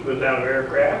Japanese was out of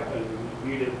aircraft, and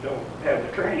you just don't have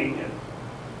the training, and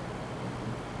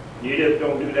you just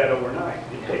don't do that overnight.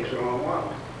 It takes a long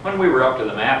while. When we were up to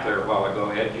the map there a while ago,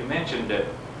 Ed, you mentioned that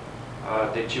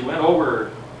that you went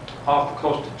over off the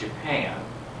coast of Japan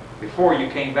before you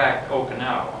came back to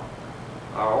Okinawa.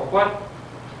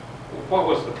 What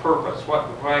was the purpose? What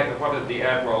did the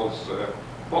admirals?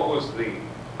 What was the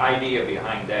idea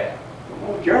behind that? The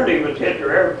whole journey was hit their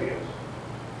airfields.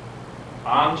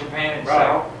 On Japan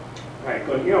itself? Right,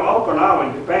 because Okinawa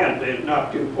and Japan is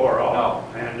not too far off.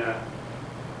 No. And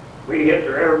we hit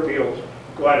their airfields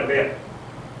quite a bit.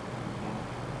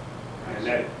 And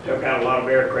that took out a lot of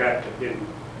aircraft that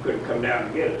couldn't come down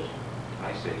and get us.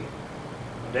 I see.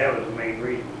 But that was the main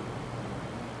reason.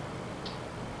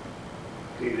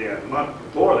 See, the month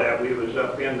before that, we was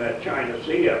up in that China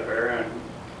Sea up there, and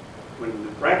when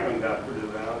the Franklin got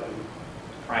blew out. And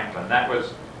Franklin, that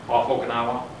was off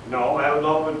Okinawa? no, that was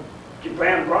off of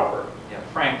Japan proper. Yeah,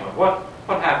 Franklin. What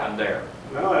happened there?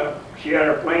 Well, she had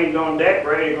her planes on deck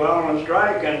ready to go out on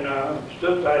strike, and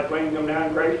Studside plane come down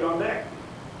and crashed on deck.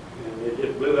 And it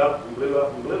just blew up and blew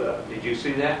up and blew up. Did you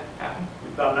see that happen?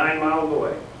 About 9 miles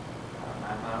away.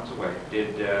 9 miles away.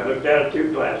 Did Looked at it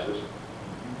 2 glasses.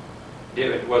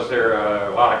 was there a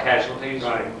lot of casualties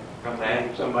Right. from I that?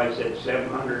 think somebody said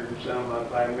 700 and some,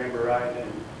 if I remember right.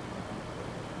 And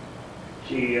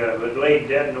she was laid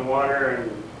dead in the water,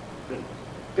 and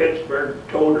Pittsburgh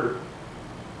towed her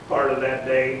part of that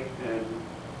day. And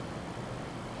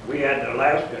we had the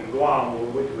Alaska and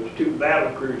Guam, which was 2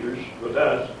 battle cruisers with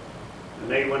us. And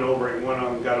they went over, and one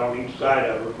of them got on each side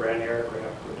of her for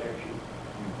anti-aircraft protection.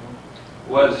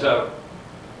 Was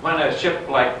when a ship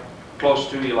like close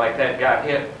to you like that got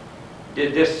hit,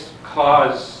 did this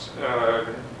cause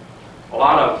a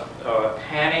lot of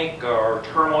panic or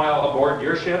turmoil aboard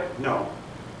your ship? No.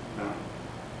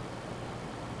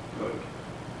 But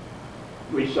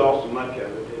we saw so much of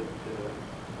it.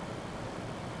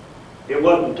 It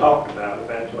wasn't talked about, if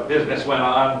that's what. Business went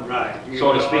on, Right.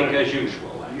 so to speak, as usual.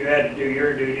 You had to do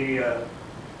your duty.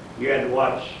 You had to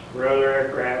watch for other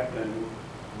aircraft, and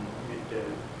it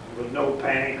was no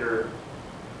panic or.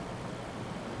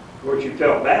 Of course, you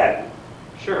felt bad.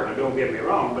 Sure. Now, don't get me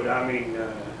wrong, but I mean, it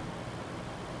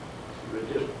was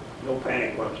just no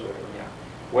panic whatsoever. Yeah.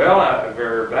 Well,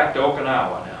 we're back to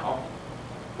Okinawa now,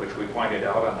 which we pointed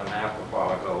out on the map a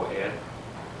while ago, Ed.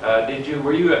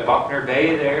 Were you at Buckner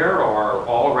Bay there, or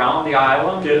all around the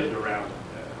island? Just around.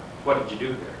 What did you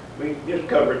do there? We just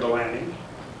covered the landings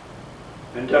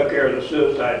and took care of the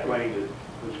suicide plane that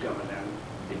was coming down.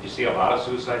 Did you see a lot of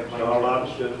suicide planes? Saw a lot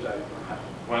of suicide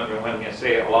planes. When you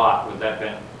say a lot, would that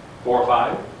been 4 or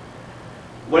 5?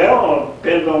 Well,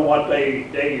 depends on what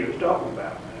day you was talking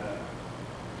about.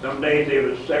 Some days there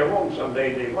was several, and some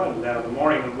days there wasn't. Now, the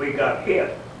morning when we got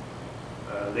hit,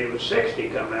 there was 60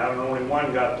 come out, and only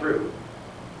one got through.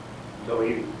 So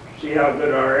you see how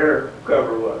good our air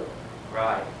cover was.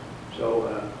 Right.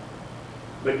 So,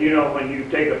 but you know, when you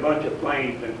take a bunch of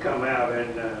planes and come out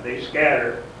and they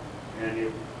scatter, and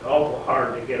it's awful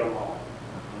hard to get them all.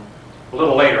 A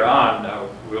little later on,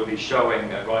 we'll be showing,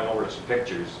 going over some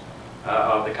pictures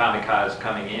of the kamikaze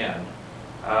coming in.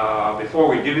 Before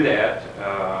we do that,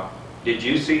 did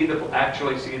you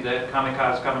actually see the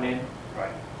kamikaze coming in?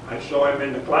 Right. I saw him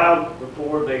in the clouds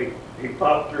before he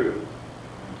popped through.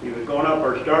 He was going up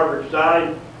our starboard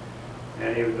side,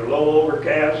 and it was a low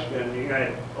overcast, and he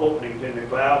had openings in the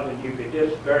clouds, and you could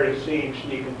just barely see him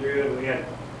sneaking through, and we had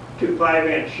 2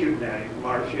 5-inch shooting at him from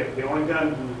our ship. The only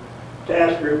guns in the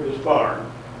task group was fired.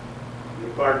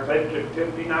 We fired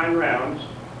 59 rounds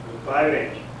with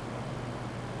 5-inch.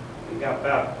 He got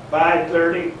about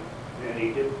 5:30, and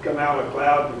he did come out of the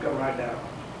clouds and come right down.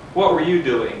 What were you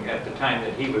doing at the time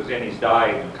that he was in his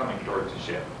dive and coming towards the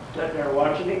ship? Sitting there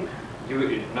watching him.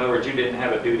 In other words, you didn't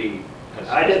have a duty.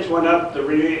 I just went up to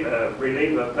relieve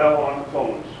a fellow on the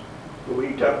phones. So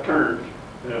we took turns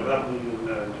up in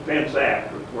defense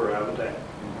aft where I was at.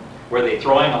 Were they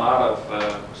throwing a lot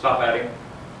of stuff at him?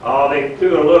 Oh, they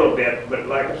threw a little bit, but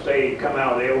like I say, he come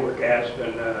out of the overcast,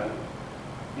 and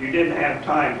you didn't have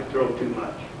time to throw too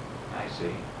much. I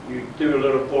see. You threw a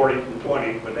little 40s and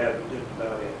 20s, but that was just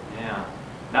about it. Yeah.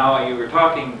 Now, you were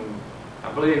talking,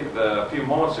 I believe, a few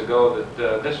moments ago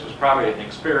that this was probably an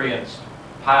experienced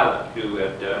pilot who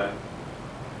had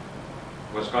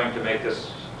was going to make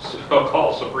this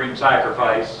so-called supreme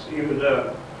sacrifice. He was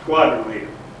a squadron leader.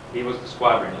 He was the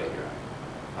squadron leader.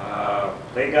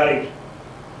 They got his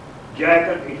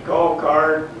jacket, his call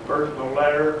card, personal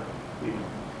letter, his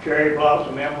cherry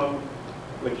blossom emblem,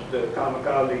 which the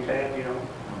kamikazes had, you know.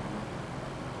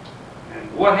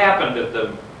 And What happened at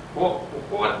the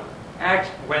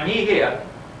when he hit?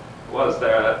 Was it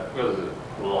a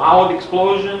loud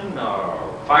explosion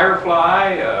or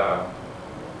firefly?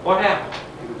 What happened?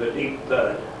 it was a deep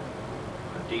thud,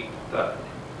 A deep thud.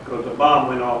 because the bomb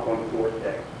went off on the 4th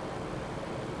deck.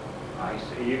 I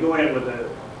see. You go in with a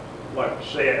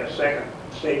second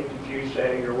safety fuse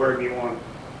setting or wherever you want.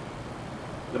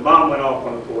 The bomb went off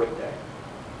on the 4th deck.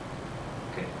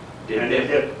 Okay. And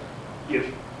it just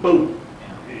boom.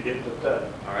 It hit the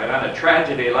thud. All right. On a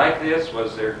tragedy like this,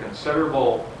 was there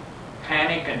considerable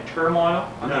panic and turmoil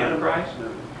on the Enterprise?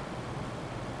 None.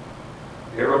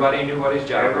 Everybody knew what his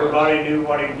job was. Everybody knew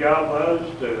what his job was.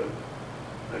 The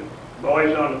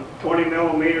boys on 20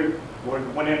 millimeter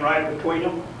went in right between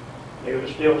them. They were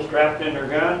still strapped in their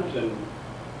guns, and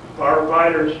the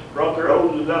firefighters brought their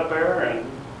hoses up there, and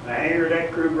the hangar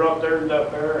deck crew brought theirs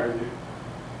up there, and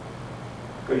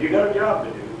because you got a job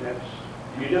to do,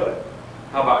 you do it.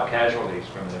 How about casualties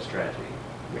from this tragedy?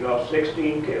 We lost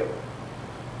 16 killed,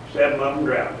 7 of them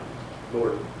drowned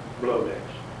aboard below decks.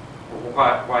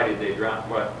 Why did they drown?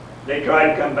 What? They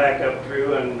tried to come back up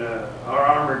through, and our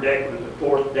armor deck was the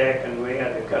 4th deck, and we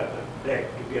had to cut the deck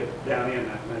to get down in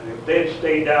that. And if they'd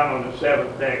stayed down on the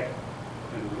 7th deck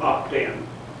and locked in,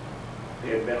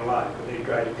 they'd been alive, but they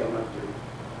tried to come up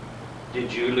through.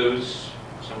 Did you lose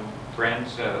some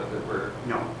friends that were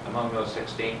No. among those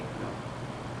 16?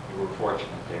 No. You were fortunate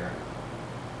there.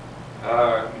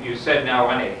 You said now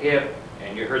when it hit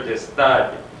and you heard this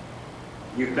thud,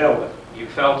 You felt it. you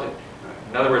felt it.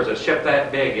 In other words, a ship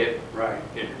that big, it Right.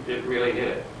 really hit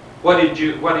it. What did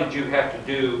you have to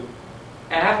do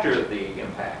after the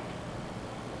impact?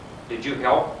 Did you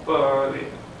help?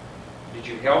 Did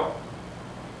you help?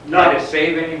 Try to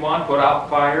save anyone? Put out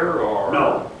fire or?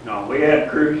 No. We had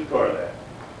crews for that.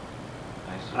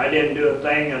 I see. I didn't do a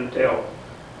thing until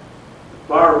the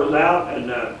fire was out, and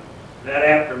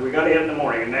we got in the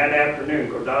morning, and that afternoon,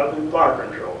 because I was in fire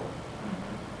control.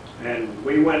 And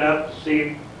we went up to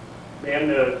see, and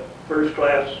the first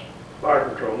class fire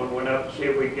patrolman went up to see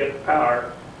if we could get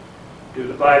power to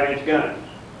the 5-inch guns,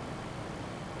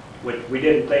 which we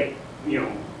didn't think,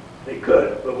 they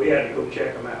could, but we had to go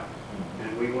check them out.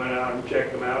 And we went out and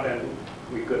checked them out, and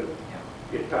we couldn't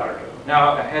get power to them.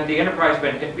 Now, had the Enterprise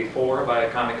been hit before by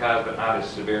a kamikaze, but not as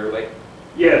severely?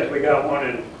 Yes, we got one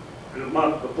in a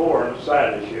month before on the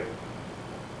side of the ship.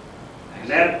 And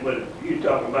that was, you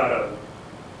talking about a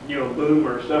boom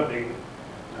or something.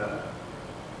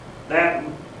 That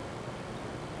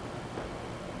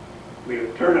we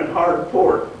were turning hard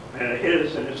port, and it hit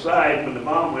us in the side. When the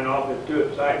bomb went off, it threw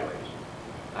it sideways.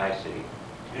 I see.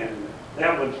 And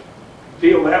that was,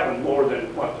 feel that one more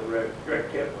than what the wreck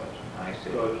hit was. I see.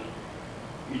 Because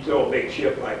you throw a big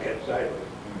ship like that sideways.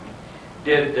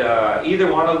 Did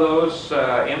either one of those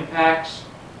impacts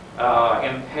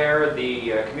impair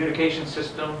the communication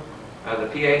system, the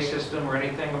PA system, or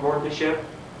anything aboard the ship?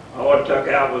 All it took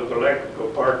out was the electrical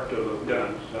part of the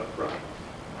guns up front.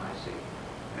 I see.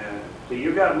 And so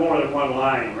you got more than one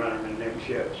line running in them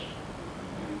ships.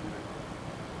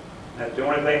 And that's the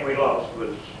only thing we lost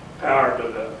was power to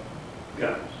the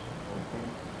guns.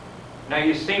 Now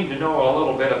you seem to know a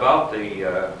little bit about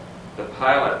the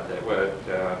pilot, that was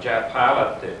Jap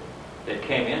pilot that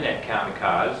came in that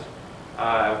kamikaze.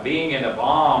 Being in a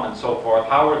bomb and so forth,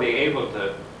 how were they able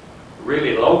to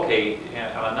really locate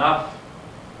enough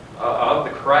of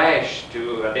the crash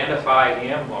to identify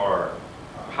him, or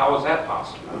how was that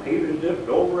possible? He was just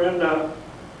over in the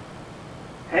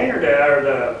hangar there, or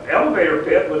the elevator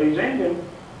pit with his engine,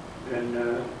 and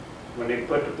when they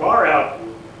put the fire out,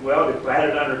 well, they had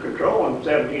it under control in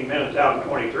 17 minutes out in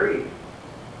 23. And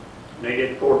they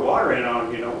just poured water in on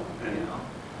him, you know, and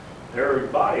there was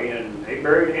his body, and they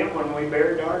buried him when we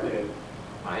buried our dead.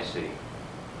 I see.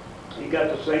 He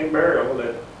got the same burial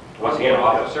that... Was he an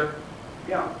officer?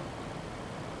 Yeah.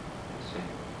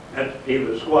 I see. He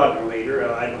was squadron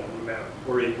leader. I don't remember,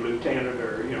 or he's lieutenant,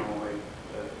 or, you know,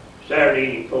 Saturday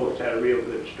Evening Post had a real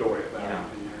good story about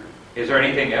him in there. Is there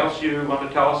anything else you want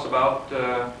to tell us about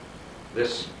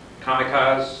this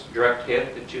kamikaze direct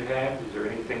hit that you had? Is there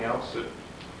anything else that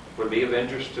would be of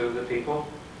interest to the people?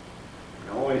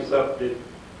 The only stuff that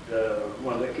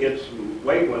one of the kids from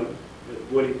Wayland,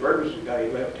 that Woody Ferguson got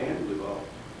his left hand involved.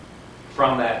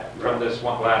 From this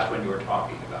one last one you were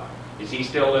talking about. Is he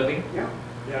still living? Yeah.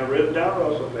 Yeah, written down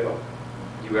Russellville.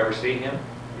 You ever see him?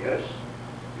 Yes.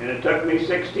 And it took me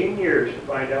 16 years to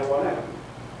find out what happened.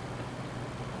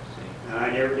 I see. And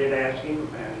I never did ask him,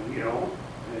 and, you know,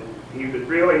 and he was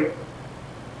really,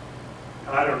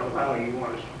 I don't know how you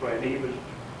want us to play it.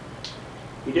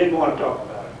 He didn't want to talk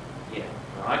about it. Yeah,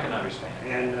 well, I can understand.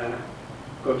 And,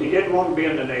 because he didn't want to be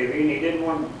in the Navy,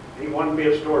 and he wanted to be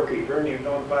a storekeeper, and he was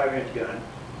on a 5-inch gun.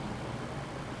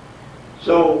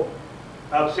 So,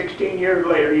 about 16 years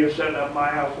later, he was sitting up at my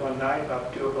house one night,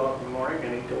 about 2 o'clock in the morning,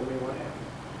 and he told me what happened.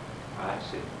 I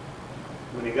see.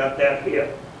 When he got that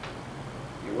hit,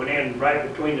 he went in right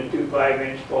between the 2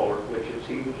 5-inch forward, which is,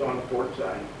 he was on the port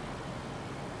side.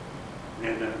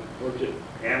 And, of course, the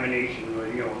ammunition,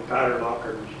 you know, the powder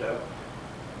locker and stuff.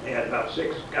 They had about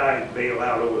 6 guys bail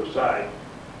out over the side.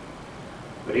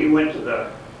 But he went to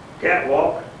the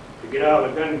catwalk to get out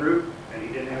of the gun group, and he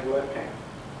didn't have a left hand.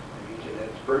 And he said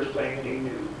that's the first thing that he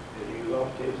knew, that he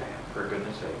lost his hand. For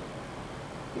goodness sake.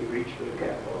 He reached for the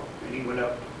catwalk, and he went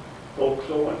up to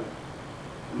forecastle, and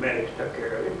the medics took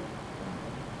care of him.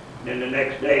 And then the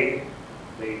next day,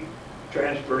 they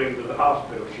transferred him to the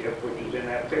hospital ship, which is in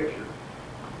that picture.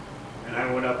 And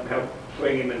I went up and helped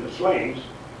swing him in the slings,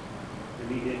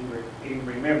 and he didn't even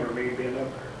remember me being up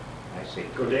there. I see.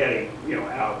 Because they had him, you know,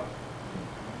 out.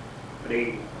 But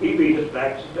he beat us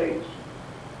back to States.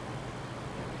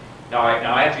 Now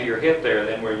after your hit there,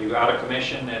 then were you out of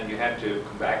commission and you had to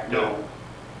come back? No.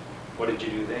 What did you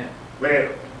do then?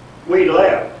 Well, we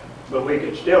left, but we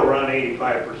could still run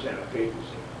 85% efficiency.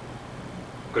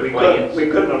 We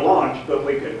couldn't have launched, but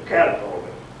we could catapult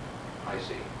it. I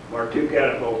see. Our 2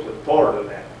 catapults at forward of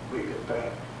that, we could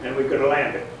pass, and we could have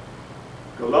landed.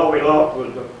 Because all we lost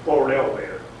was the forward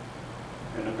elevator,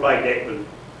 and the flight deck was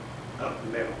up the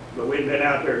middle. But we'd been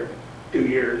out there 2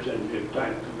 years, and it was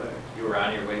time to come back. You were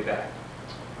on your way back.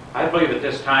 I believe at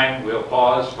this time we'll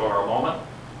pause for a moment.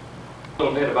 A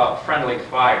little bit about friendly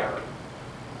fire,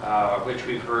 which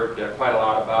we've heard quite a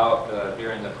lot about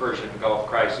during the Persian Gulf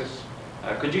crisis.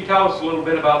 Could you tell us a little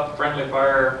bit about the friendly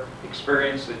fire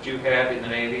experience that you had in the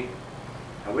Navy?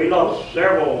 We lost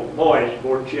several boys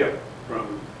aboard ship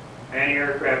from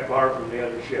anti-aircraft fire from the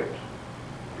other ships.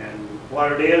 And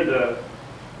what it is, a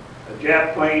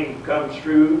Jap plane comes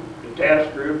through the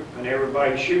task group and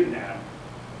everybody's shooting at them.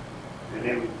 And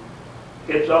then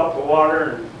hits off the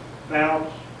water and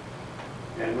bounce.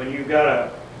 And when you've got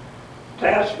a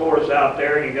task force out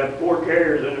there and you've got 4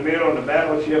 carriers in the middle and the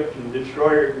battleships and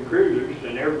destroyers and cruisers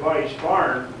and everybody's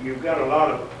firing, you've got a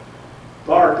lot of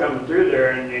fire coming through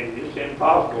there, and it's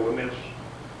impossible to miss.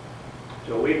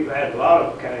 So we've had a lot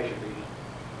of casualties.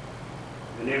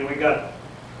 And then we got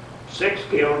 6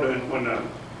 killed, and when the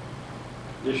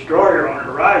destroyer on the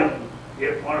horizon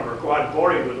hit one of our quad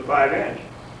 40s with a 5-inch.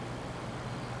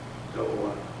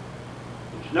 So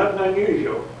it's nothing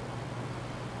unusual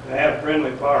to have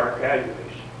friendly fire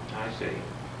casualties. I see.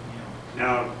 Yeah.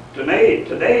 Now,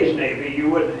 today's Navy, you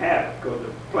wouldn't have it because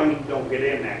the planes don't get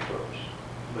in that close.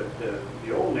 But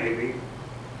the old Navy,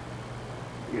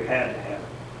 you had to have it.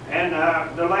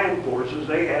 And the land forces,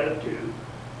 they had it too.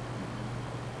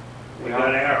 We Yeah.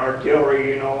 got our artillery,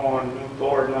 you know, on the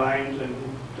forward lines, and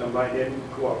somebody didn't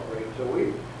cooperate, so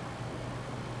we,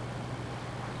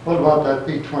 What about that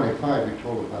B-25 you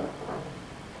told about?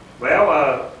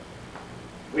 well,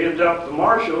 we was up the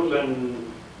Marshalls,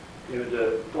 and it was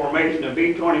a formation of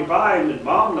B-25s that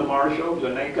bombed the Marshalls,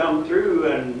 and they come through,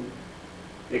 and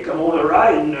they come over the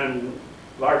riding, and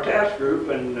our task group,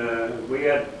 and we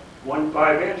had one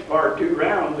 5-inch fired 2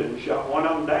 rounds and shot one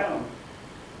of them down.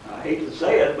 I hate to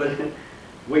say it, but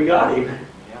we got him. Yeah,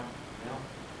 yeah.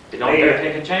 They don't dare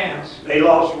take a chance. They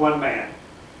lost 1 man.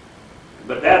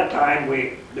 But that time,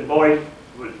 the boys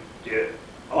was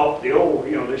off the old,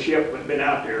 you know, the ship had been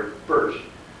out there first.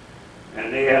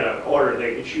 And they had an order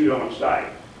they could shoot on sight.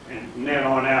 And from then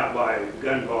on out, by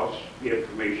gun boss give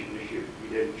permission to shoot. You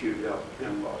didn't shoot up, the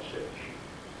gun boss said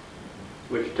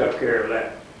shoot, which took care of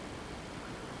that.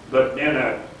 But then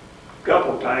a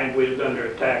couple times we was under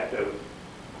attack of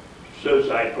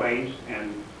suicide planes,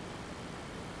 and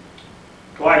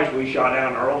twice we shot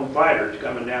down our own fighters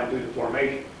coming down through the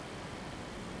formation.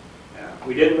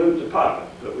 We didn't lose the pilot,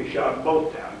 but we shot them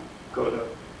both down. Because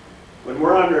when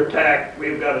we're under attack,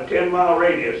 we've got a 10-mile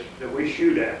radius that we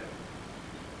shoot at.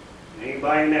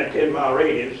 Anybody in that 10-mile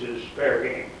radius is fair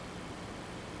game.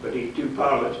 But these 2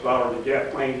 pilots followed the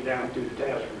jet planes down through the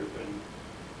task group, and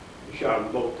we shot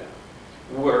them both down.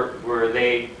 Were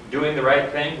they doing the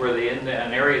right thing? Were they in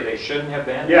an area they shouldn't have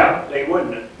been? Yeah, they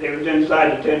wouldn't have. They was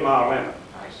inside the 10-mile limit.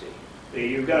 I see.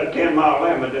 You've got a 10-mile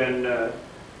limit, and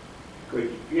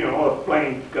you know, if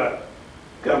planes got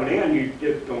coming in, you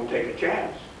just don't take a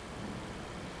chance.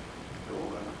 So,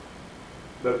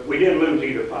 but we didn't lose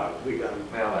either pilot. We got them.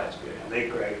 Well, that's good. They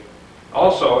crashed.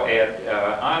 Also, Ed,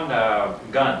 on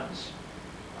guns,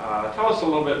 tell us a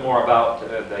little bit more about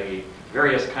the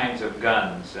various kinds of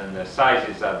guns and the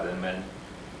sizes of them, and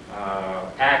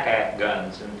ACAC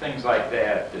guns and things like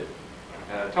that.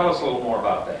 Tell us a little more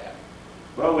about that.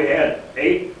 Well, we had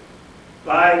 8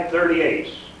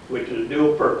 5.38s, which is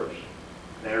dual purpose.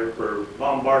 They're for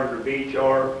bombarding the beach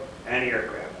or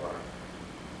anti-aircraft fire.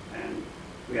 And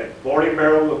we had 40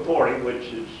 barrels of 40,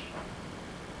 which is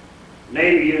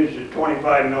Navy uses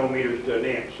 25 millimeters to an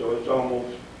inch, so it's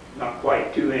almost not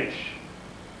quite 2 inch,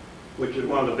 which is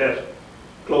one of the best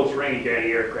close range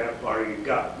anti-aircraft fire you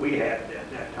got. We had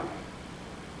at that time.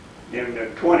 Then the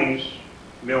 20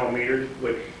 millimeters,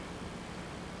 which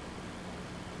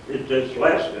is just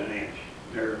less than an inch.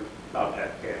 They're about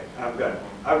that big. I've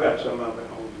got some of it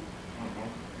home.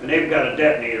 And they've got a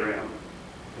detonator in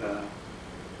them,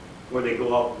 where they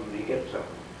go off and they hit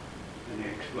something and they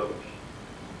explode.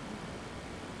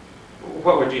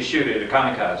 What would you shoot at a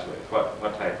kamikaze with?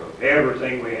 What type of?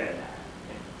 Everything we had.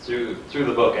 Through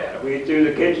the book at it. We threw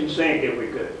the kitchen sink if we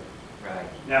could. Right.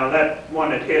 Now that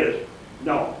one that hit us,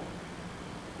 no.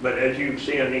 But as you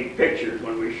see in these pictures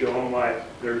when we show them, like,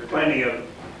 there's plenty of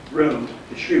room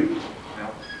to shoot.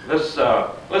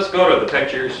 Well, let's go to the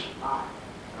pictures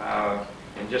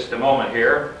in just a moment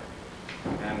here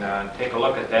and take a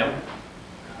look at them.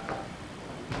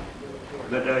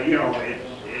 But you know,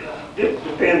 it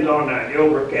depends on the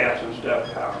overcast and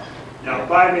stuff. Now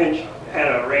 5-inch had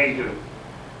a range of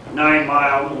 9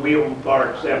 miles, and we opened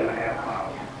fired 7.5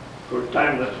 miles. Of course,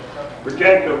 time the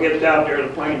projectile gets out there,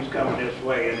 the plane's coming this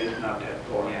way, and it's not that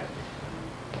far. Yeah.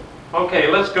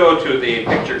 Okay, let's go to the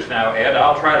pictures now, Ed.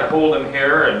 I'll try to hold them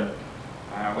here, and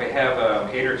we have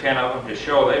 8 or 10 of them to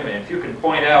show them. And if you can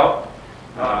point out,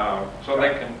 so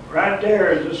they can. Right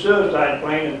there is a suicide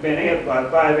plane that's been hit by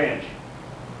 5-inch.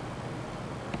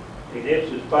 This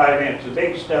is 5-inch. The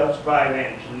big stuff's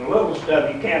 5-inch, and the little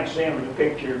stuff you can't see them in the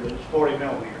picture, but it's 40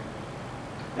 millimeter.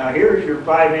 Now here's your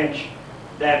 5-inch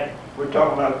that we're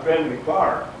talking about friendly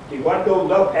fire. See, what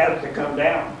goes up has to come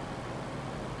down.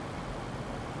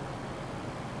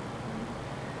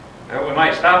 We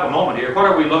might stop a moment here. What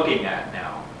are we looking at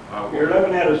now? You're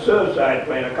looking at a suicide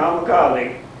plane, a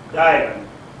kamikaze, diving.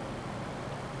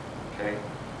 Okay.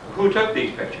 Who took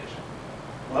these pictures?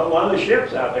 Well, one of the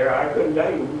ships out there, I couldn't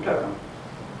tell you who took them.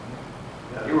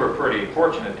 You were pretty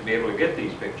fortunate to be able to get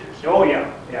these pictures. Oh, yeah.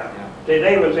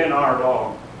 They was in our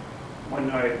log.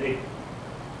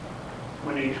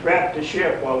 When they scrapped the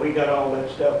ship, well, we got all that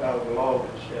stuff out of the log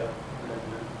and stuff. And,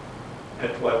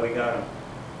 that's why we got them.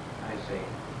 I see.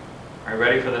 Are you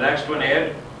ready for the next one,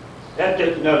 Ed? That's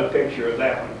just another picture of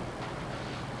that one.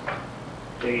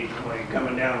 See, when you're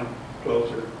coming down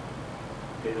closer.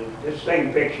 It's the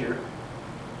same picture.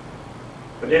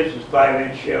 But this is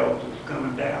 5-inch shells that's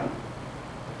coming down.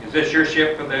 Is this your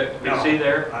ship that we see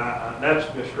there? That's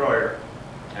a destroyer.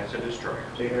 That's a destroyer.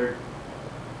 See here?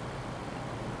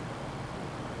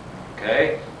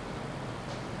 Okay.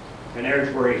 And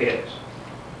there's where he hits.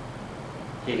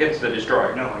 He hits the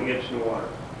destroyer. No, he hits in the water.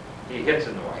 He hits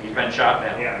in the water. He's been shot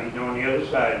down. Yeah, he's on the other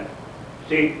side.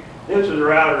 See, this is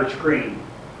our outer screen.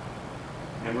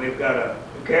 And we've got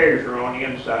the carriers are on the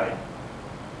inside.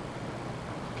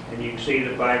 And you can see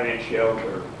the 5-inch shells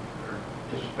are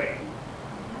dissipating.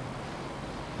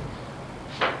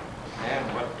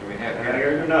 And what do we have Now here?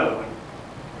 here's another one.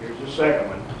 Here's the second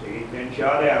one. See, he's been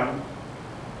shot down.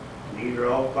 And these are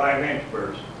all 5-inch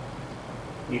bursts.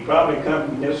 He probably come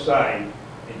from this side,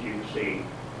 as you can see.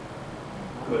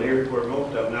 But here's where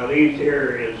most of them. Now these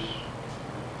here is,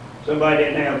 somebody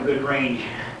didn't have good range.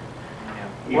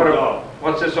 He was off.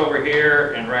 What's this over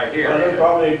here and right here? Well, they're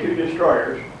probably 2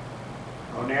 destroyers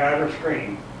on the outer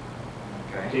screen.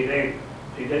 Okay.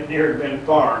 See that near has been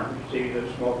farmed. You see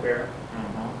the smoke there?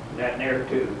 Mm-hmm. And that near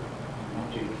too.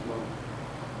 See the smoke.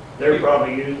 They're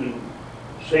probably using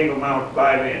single mount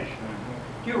 5-inch.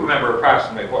 Mm-hmm. Do you remember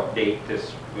approximately what date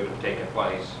this would have taken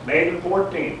place? May the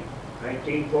 14th,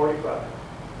 1945.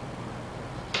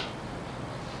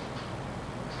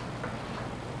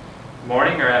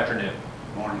 Morning or afternoon?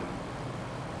 Morning.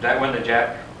 Is that when the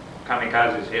Jap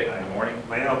kamikazes hit in the morning?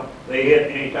 Well, they hit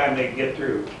anytime they get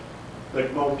through.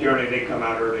 But most generally they come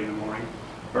out early in the morning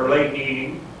or late in the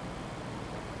evening.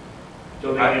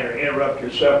 So they interrupt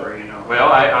your supper, you know.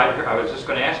 Well, I was just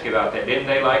going to ask you about that. Didn't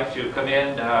they like to come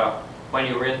in when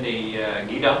you were in the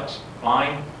Gedunks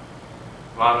line?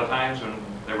 A lot of the times when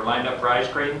they were lined up for ice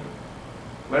cream?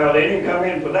 Well, they didn't come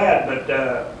in for that,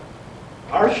 but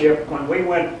our ship, when we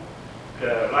went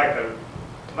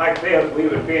like this, we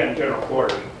would be in general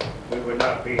quarters. We would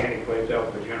not be anyplace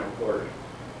else but general quarters.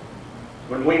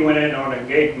 When we went in on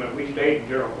engagement, we stayed in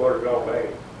general quarters all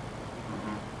day.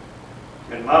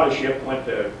 And a lot of ship went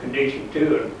to condition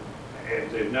 2, and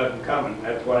if there's nothing coming,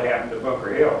 that's what happened to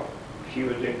Bunker Hill. She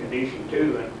was in condition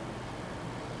 2,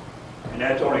 and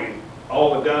that's only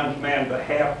all the guns manned but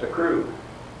half the crew.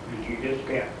 And you just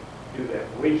can't do that.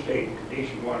 We stayed in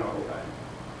condition 1 all the time.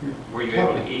 Were you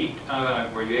able to eat?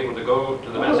 Were you able to go to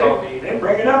the Well, mess hall to eat? they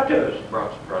bring it up to us.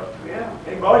 Brought it. Yeah,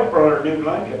 they've always brought our new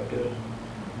lunch up to us.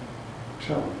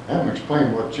 So, have them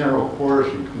explain what general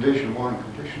quarters and condition 1,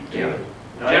 condition 2. Yeah.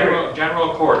 Now,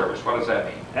 General quarters, what does that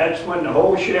mean? that's when the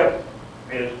whole ship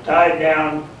is tied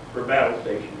down for battle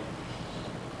stations.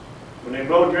 When they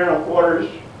blow general quarters,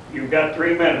 you've got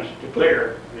 3 minutes to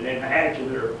clear, and then the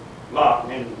hatches are locked,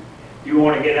 and then if you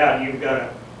want to get out, you've got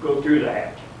to go through the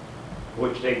hatch,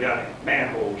 which they've got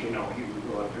manholes, you know, you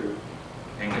can go through.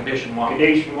 In condition 1?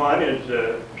 Condition 1 is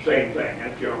the same thing,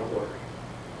 that's general quarters.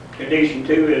 Condition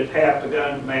 2 is half the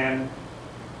guns manned,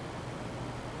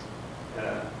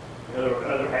 the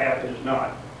other half is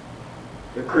not.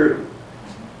 The crew.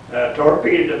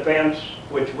 Torpedo defense,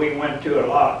 which we went to a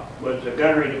lot, was the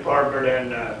gunnery department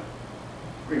and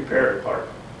repair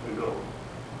department we go.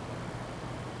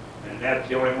 And that's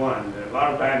the only one. A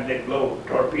lot of times they'd blow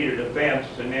torpedo defense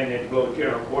and then they'd blow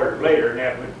general quarters later, and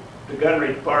that would, the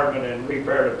gunnery department and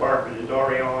repair department is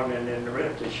already on, and then the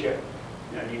rest of the ship,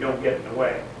 and you don't get in the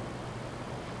way.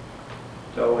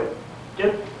 So it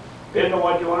just depends on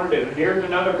what you want to do. And here's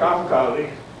another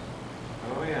kamikaze.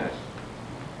 Oh, yes.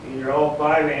 These are all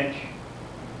 5-inch.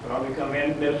 Probably come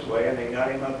in this way, and they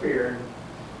got him up here.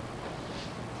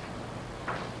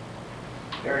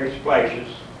 There he splashes.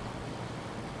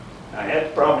 Now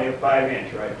that's probably a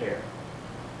 5-inch right there.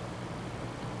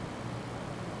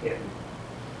 Hitting.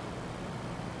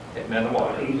 Hitting in the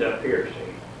water. He's up here,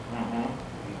 see. Mm-hmm.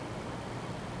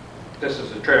 This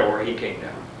is the trail where he came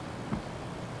down.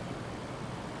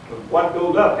 What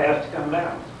goes up has to come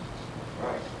down.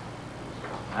 Right.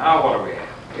 Now what do we have?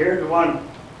 Here's the one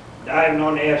diving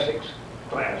on the Essex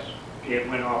class. It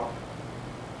went off.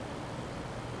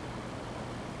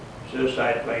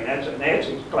 Suicide plane. That's an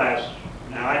Essex class.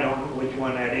 Now I don't know which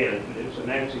one that is, but it's an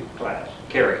Essex class.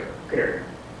 Carrier. Carrier.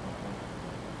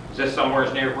 Is this somewhere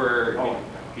near where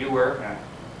you were? Yeah.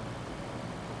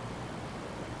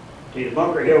 See, the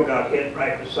Bunker Hill got hit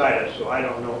right beside us, so I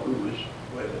don't know who was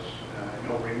with us. I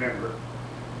don't remember.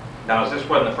 Now, is this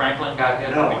when the Franklin got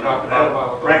hit? No, we talked about a while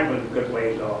no, ago? Franklin's a good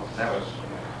ways off. That was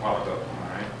a while ago, all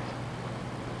right.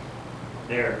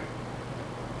 There.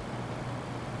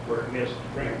 Where it missed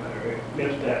Franklin, or it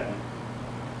missed that one.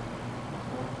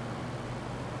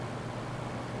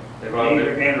 These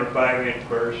are again are 5-inch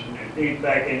bursts, and these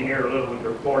back in here, little ones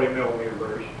are 40mm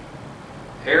bursts.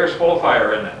 Hair's full of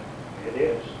fire, isn't it? It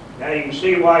is. Now you can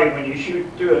see why when you shoot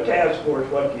through a task force,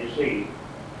 what do you see?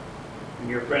 In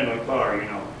your friendly fire, you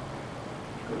know.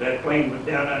 Because that plane was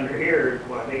down under here,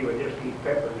 well, they would just keep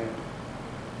peppering them.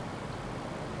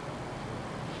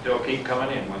 Still keep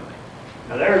coming in, wouldn't they?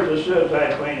 Now there's the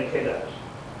suicide plane that hit us.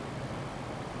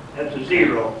 That's a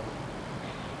 0.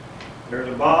 There's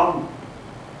a bomb,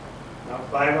 a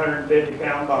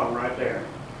 550-pound bomb right there.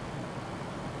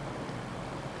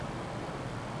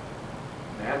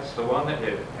 That's the one that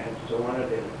did it. That's the one that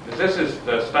did it. This is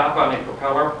the stop on the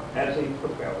propeller? That's the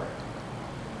propeller.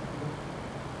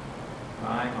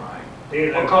 My, my.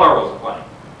 See, What color was the plane?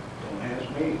 Don't ask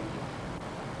me.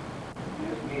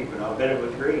 Don't ask me, but I'll bet it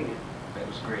was green. It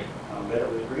was green. I'll bet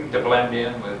it was green. To blend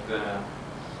in with,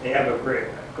 They have a brick,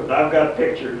 because I've got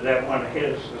pictures of that one that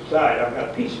hit us the side. I've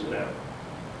got pieces of it,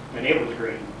 and it was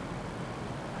green.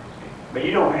 But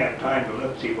you don't have time to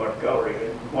look, see what color it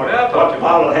is. What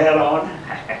Apollo had on.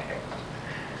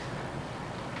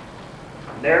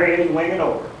 And there he is winging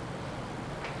over.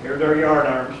 Here's our yard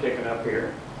arm sticking up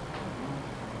here.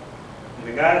 And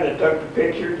the guy that took the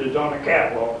pictures is on the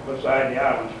catwalk beside the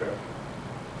island structure.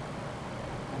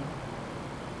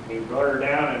 He brought her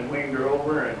down and winged her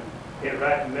over and hit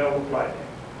right in the middle of the flight deck.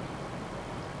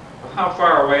 how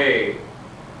far away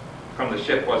from the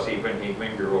ship was he when he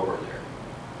winged her over there?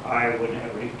 I wouldn't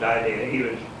have the least idea. He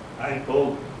was, I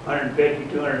suppose,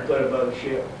 150, 200 foot above the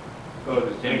ship. Oh,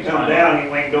 When he come down, he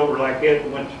winged over like this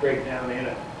and went straight down in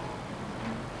it.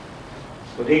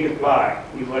 But he could fly.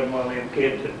 He wasn't one of them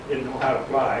kids that didn't know how to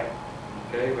fly.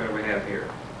 Okay, what do we have here?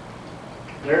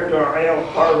 There's our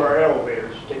part of our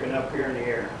elevator sticking up here in the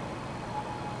air.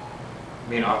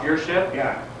 You mean off your ship?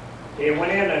 Yeah. He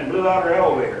went in and blew out our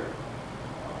elevator.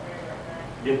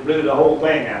 Just blew the whole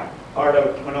thing out. Part of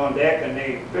it went on deck, and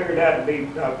they figured out to be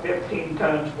about 15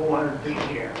 tons, 400 feet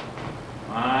in the air.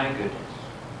 My goodness.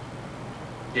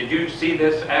 Did you see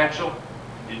this actual?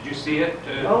 Did you see it?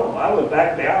 No, I was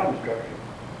back at the island structure.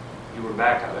 You were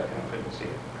back of it. I couldn't see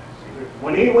it.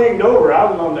 When he winged over,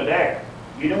 I was on the deck.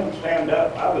 You don't stand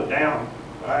up. I was down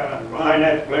behind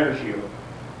that splinter shield.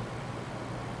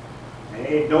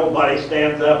 Ain't nobody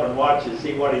stands up and watches to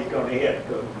see what he's going to hit.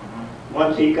 Cause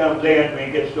once he comes in, when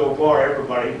he gets so far,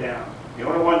 everybody's down. The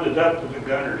only one that's up is the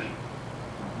gunners.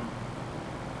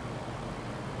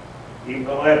 Even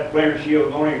though that splinter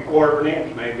shield's only a quarter of an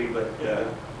inch maybe, but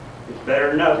it's better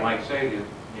than nothing. Might save you.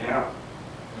 Yeah.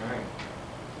 All right.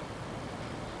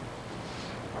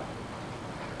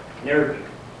 There's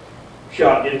a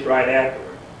shot just right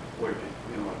afterward, where,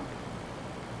 you know,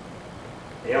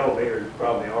 the elevator is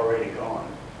probably already gone.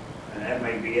 And that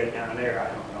may be it down there, I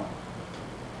don't know.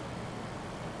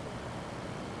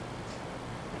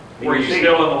 Were you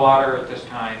still in the water at this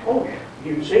time? Oh, yeah.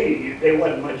 You can see, there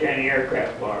wasn't much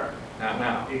anti-aircraft fire. Not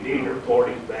now. These are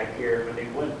 40s back here, but there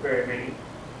wasn't very many.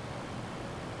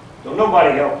 So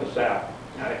nobody helped us out.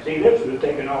 Now, see, this was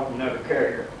taken off another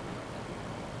carrier.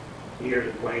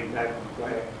 Here's the plane back on the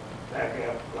flag, back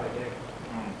out the flight deck.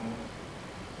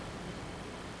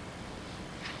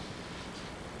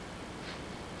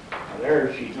 Now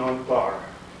there she's on fire.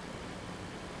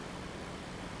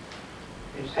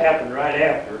 It's happened right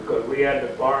after, because we had the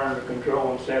fire under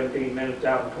control in 17 minutes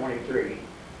out in 23.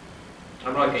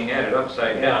 I'm looking at it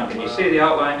upside down. Can you see the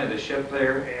outline of the ship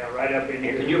there? Yeah, right up in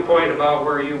here. Can you point about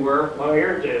where you were? Well,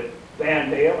 here's the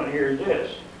fantail, and here's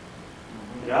this.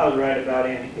 And I was right about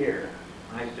in here.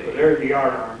 I see. So there's the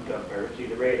yard arms up there. See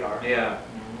the radar? Yeah.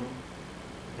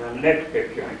 Now the next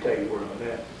picture, I can tell you where it was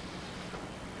at.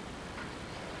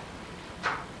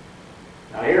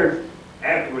 Now here's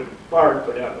after the fire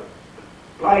put up.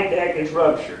 The flight deck is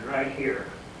ruptured right here.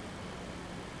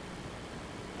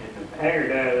 And the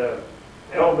hangar,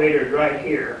 elevator's right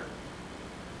here.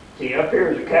 See, up here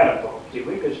is a catapult. See,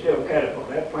 we could still catapult.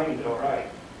 That plane's all right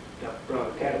up front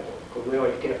of the catapult, because we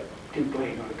always kept 2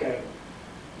 planes on the catapult.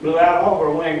 Blew out over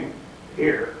a wing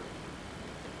here.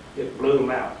 Just blew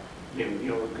them out. You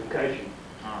know, with concussion.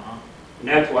 And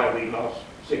that's why we lost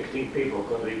 16 people,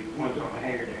 because the ones on the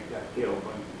hangar deck got killed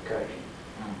by concussion.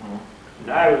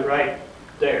 And I was right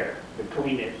there,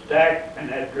 between that stack and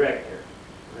that director.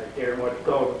 Right there, what's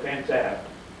called the fence aft.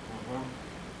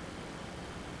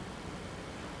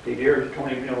 See, here's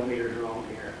 20 millimeters long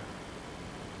here.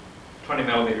 20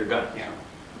 millimeter gun. Yeah.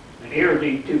 And here's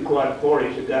these 2 quad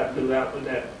 40s that got blew out with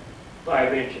that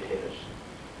 5-inch that hit us.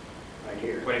 Right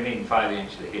here. What do you mean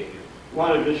 5-inch that hit you?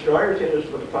 One of the destroyers hit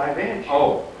us with a 5-inch.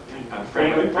 Oh, And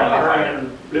friendly fire fire.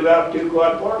 and blew out 2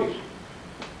 quad 40s.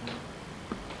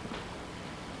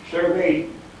 Surveyed,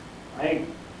 I think,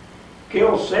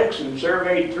 killed 6 and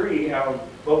surveyed 3 out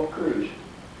of both crews.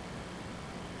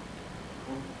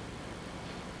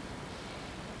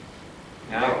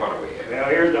 Now what do we have? Well,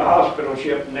 here's the hospital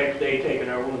ship the next day taking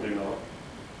our wounded off.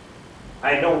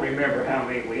 I don't remember how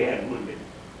many we had wounded,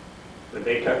 but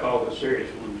they took all the serious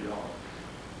wounded off.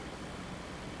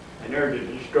 And there's the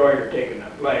destroyer taking the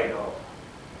flag off.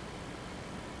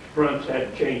 Spruance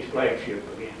had to change flagship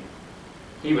again.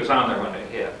 He was on there when it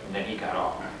hit, and then he got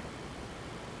off.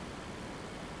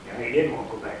 Yeah, he didn't want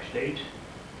to go backstage.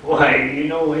 Why, you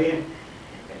know him?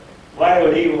 Why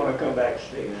would he want to come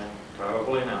backstage?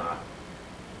 Probably not.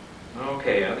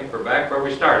 Okay, I think we're back where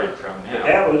we started from now.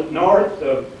 That was north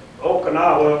of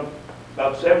Okinawa,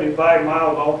 about 75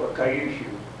 miles off of Kyushu,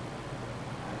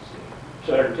 I see.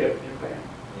 southern tip of Japan.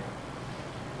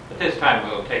 At this time,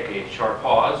 we'll take a short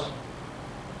pause.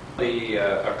 The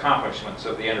accomplishments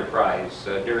of the Enterprise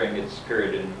during its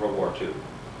period in World War II.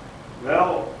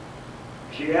 Well,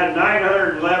 she had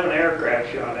 911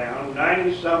 aircraft shot down,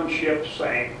 90-some ships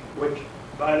sank, which,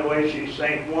 by the way, she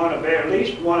sank at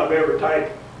least one of every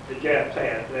type the Japs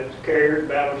had. That's carriers,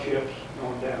 battleships,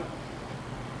 going down.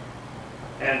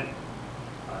 And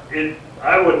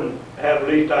I wouldn't have the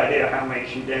least idea how many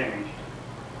she damaged.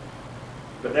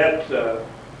 But that's the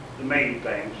main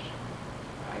things.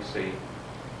 I see.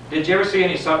 Did you ever see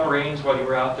any submarines while you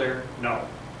were out there? No.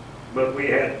 But we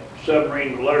had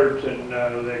submarine alerts, and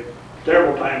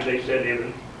several times they said there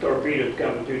was torpedoes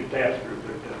coming through the task group,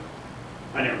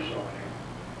 but I never saw any.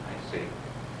 I see.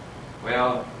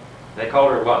 Well, they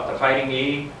called her what, the Fighting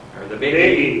E? Or the Big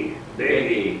E?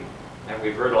 Big E. And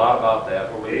we've heard a lot about that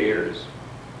over the years.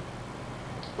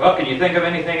 Well, can you think of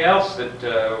anything else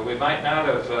that we might not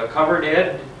have covered,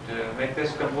 Ed, to make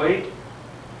this complete?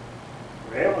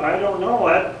 Well, I don't know.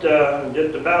 That's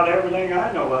just about everything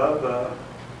I know of.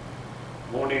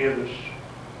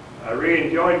 I really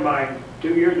enjoyed my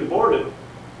 2 years aboard.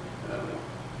 I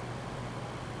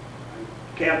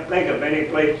can't think of any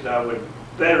place I would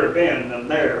better have been than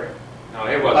there. No,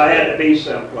 it was. If I had to be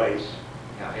someplace.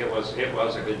 Yeah, it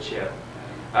was a good ship.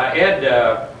 Ed,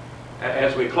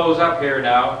 as we close up here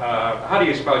now, how do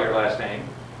you spell your last name?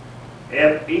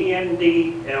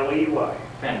 Fendley. Fendley.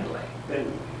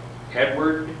 Fendley.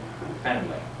 Edward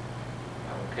Fendley.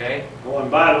 Okay. Oh, and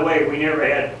by the way, we never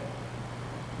had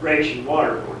ration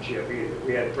water aboard ship either.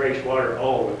 We had fresh water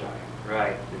all the time.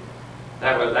 Right.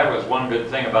 That was one good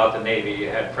thing about the Navy. You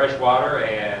had fresh water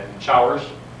and showers.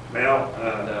 Well,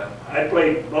 I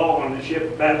played ball on the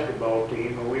ship basketball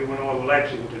team, and we went over to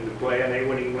Lexington to play, and they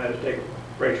wouldn't even let us take a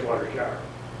freshwater shower.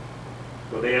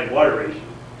 So they had water ration.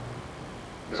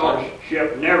 So Our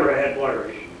ship never had water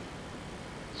ration.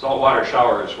 Saltwater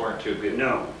showers weren't too good.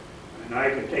 No. And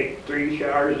I could take 3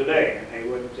 showers a day, and they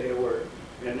wouldn't say a word.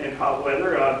 And in hot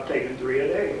weather, I've taken 3 a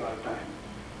day a lot of times.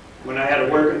 When I had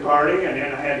a working party, and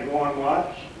then I had to go on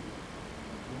watch.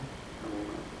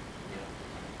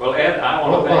 Well, Ed, I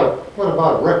want to thank... What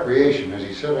about recreation? Has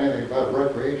he said anything about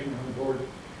recreation on board?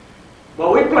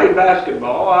 Well, we played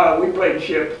basketball. We played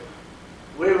ship.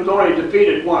 We was only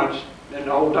defeated once in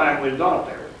the whole time we was out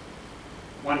there.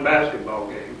 One basketball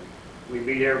game. We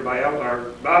beat everybody else. Our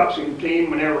boxing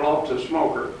team never lost a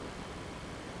smoker.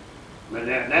 But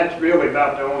that's really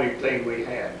about the only thing we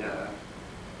had.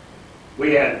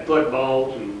 We had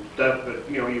footballs and stuff, but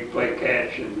you play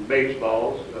catch and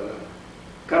baseballs.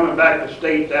 Coming back to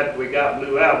state that we got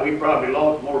blew out, we probably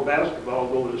lost more basketball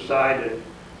over the side than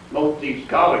most of these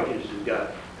colleges has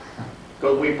got.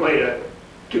 Because we played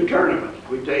 2 tournaments.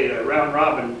 We played a round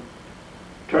robin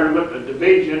tournament, a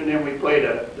division, then we played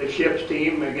the ship's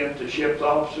team against the ship's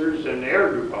officers and the air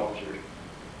group officers.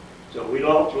 So we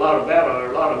lost a lot of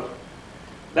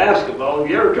basketball. If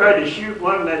you ever tried to shoot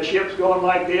one, that ship's going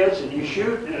like this, and you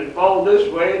shoot, and it falls this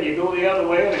way, and you go the other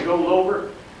way, and it goes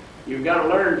over, you've got to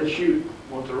learn to shoot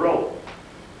with the roll.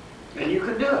 And you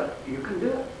can do it. You can do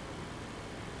it.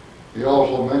 He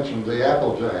also mentioned the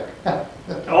Applejack.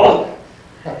 Oh,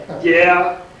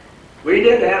 yeah. We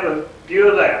did have a few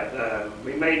of that.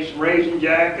 We made some Raisin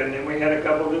Jack, and then we had a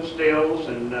couple of stills,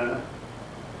 and the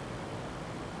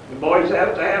boys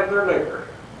have to have their liquor.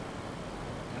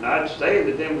 And I'd say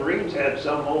that them Marines had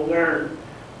some over there in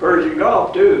Persian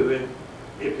Gulf, too,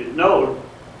 if it knowed.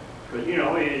 Because,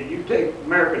 you take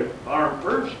American Armed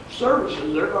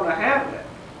Services, they're going to have that.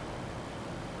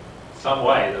 Some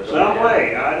way. Some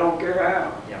way. I don't care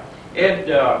how. Yeah. Ed,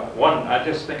 I'm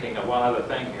just thinking of one other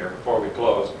thing here before we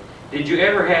close. Did you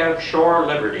ever have shore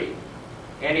liberty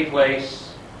any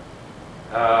place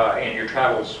in your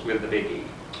travels with the Big E?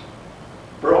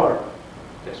 Pearl Harbor.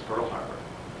 Yes, Pearl Harbor.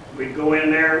 We'd go in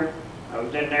there. I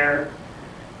was in there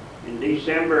in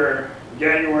January.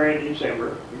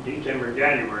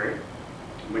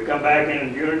 We come back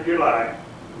in June and July.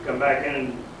 We come back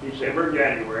in December,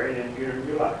 January, and then June and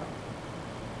July.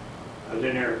 I was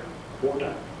in there 4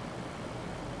 times.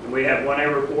 And we had one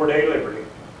every 4-day liberty.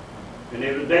 And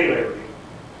it was day liberty.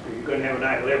 You couldn't have a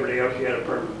night liberty, else you had a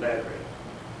permanent address.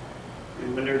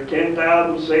 And when there's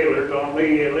 10,000 sailors on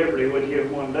Liberty with you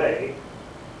in one day,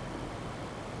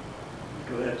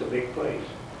 because that's a big place.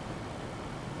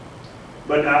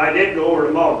 But now, I did go over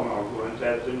to Montgomery once.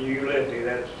 That's the new Lefty.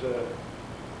 That's,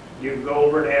 you can go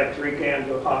over and have 3 cans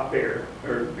of hot beer.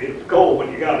 Or it was cold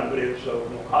when you got it, but it was so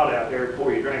hot out there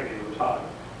before you drank it, it was hot.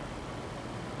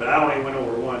 But I only went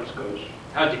over once because...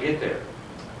 How'd you get there?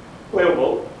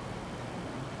 Whaleboat.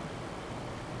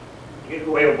 Get a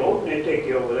whaleboat and they take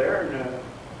you over there. And in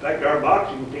fact, our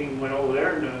boxing team went over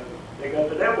there and they got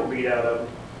the devil beat out of them.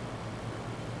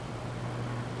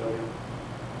 So,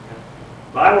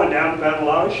 but I went down and found a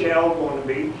lot of shells on the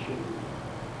beach, and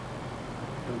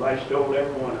somebody stole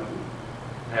every one of them.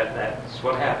 That's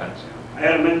what happens. I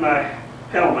had them in my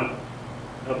helmet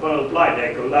up on the flight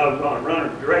deck because I was on a runner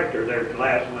director there at the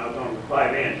last one. I was on the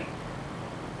 5-inch.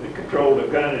 We controlled the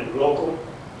gun in local,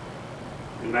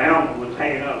 and my helmet was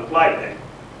hanging on the flight deck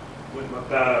with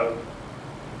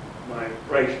my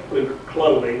fresh blue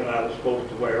clothing that I was supposed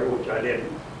to wear, which I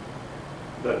didn't.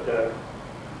 But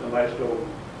somebody stole them.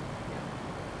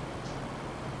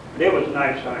 But it was a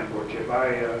nice sign-board ship.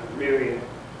 I really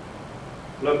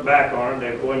look back on it,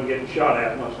 they wasn't getting shot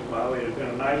at once in a while. It had been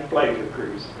a nice pleasure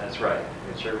cruise. That's right.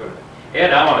 It sure would.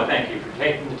 Ed, I want to thank you for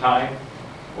taking the time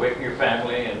away from your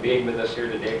family and being with us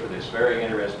here today for this very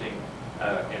interesting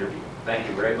interview. Thank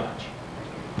you very much.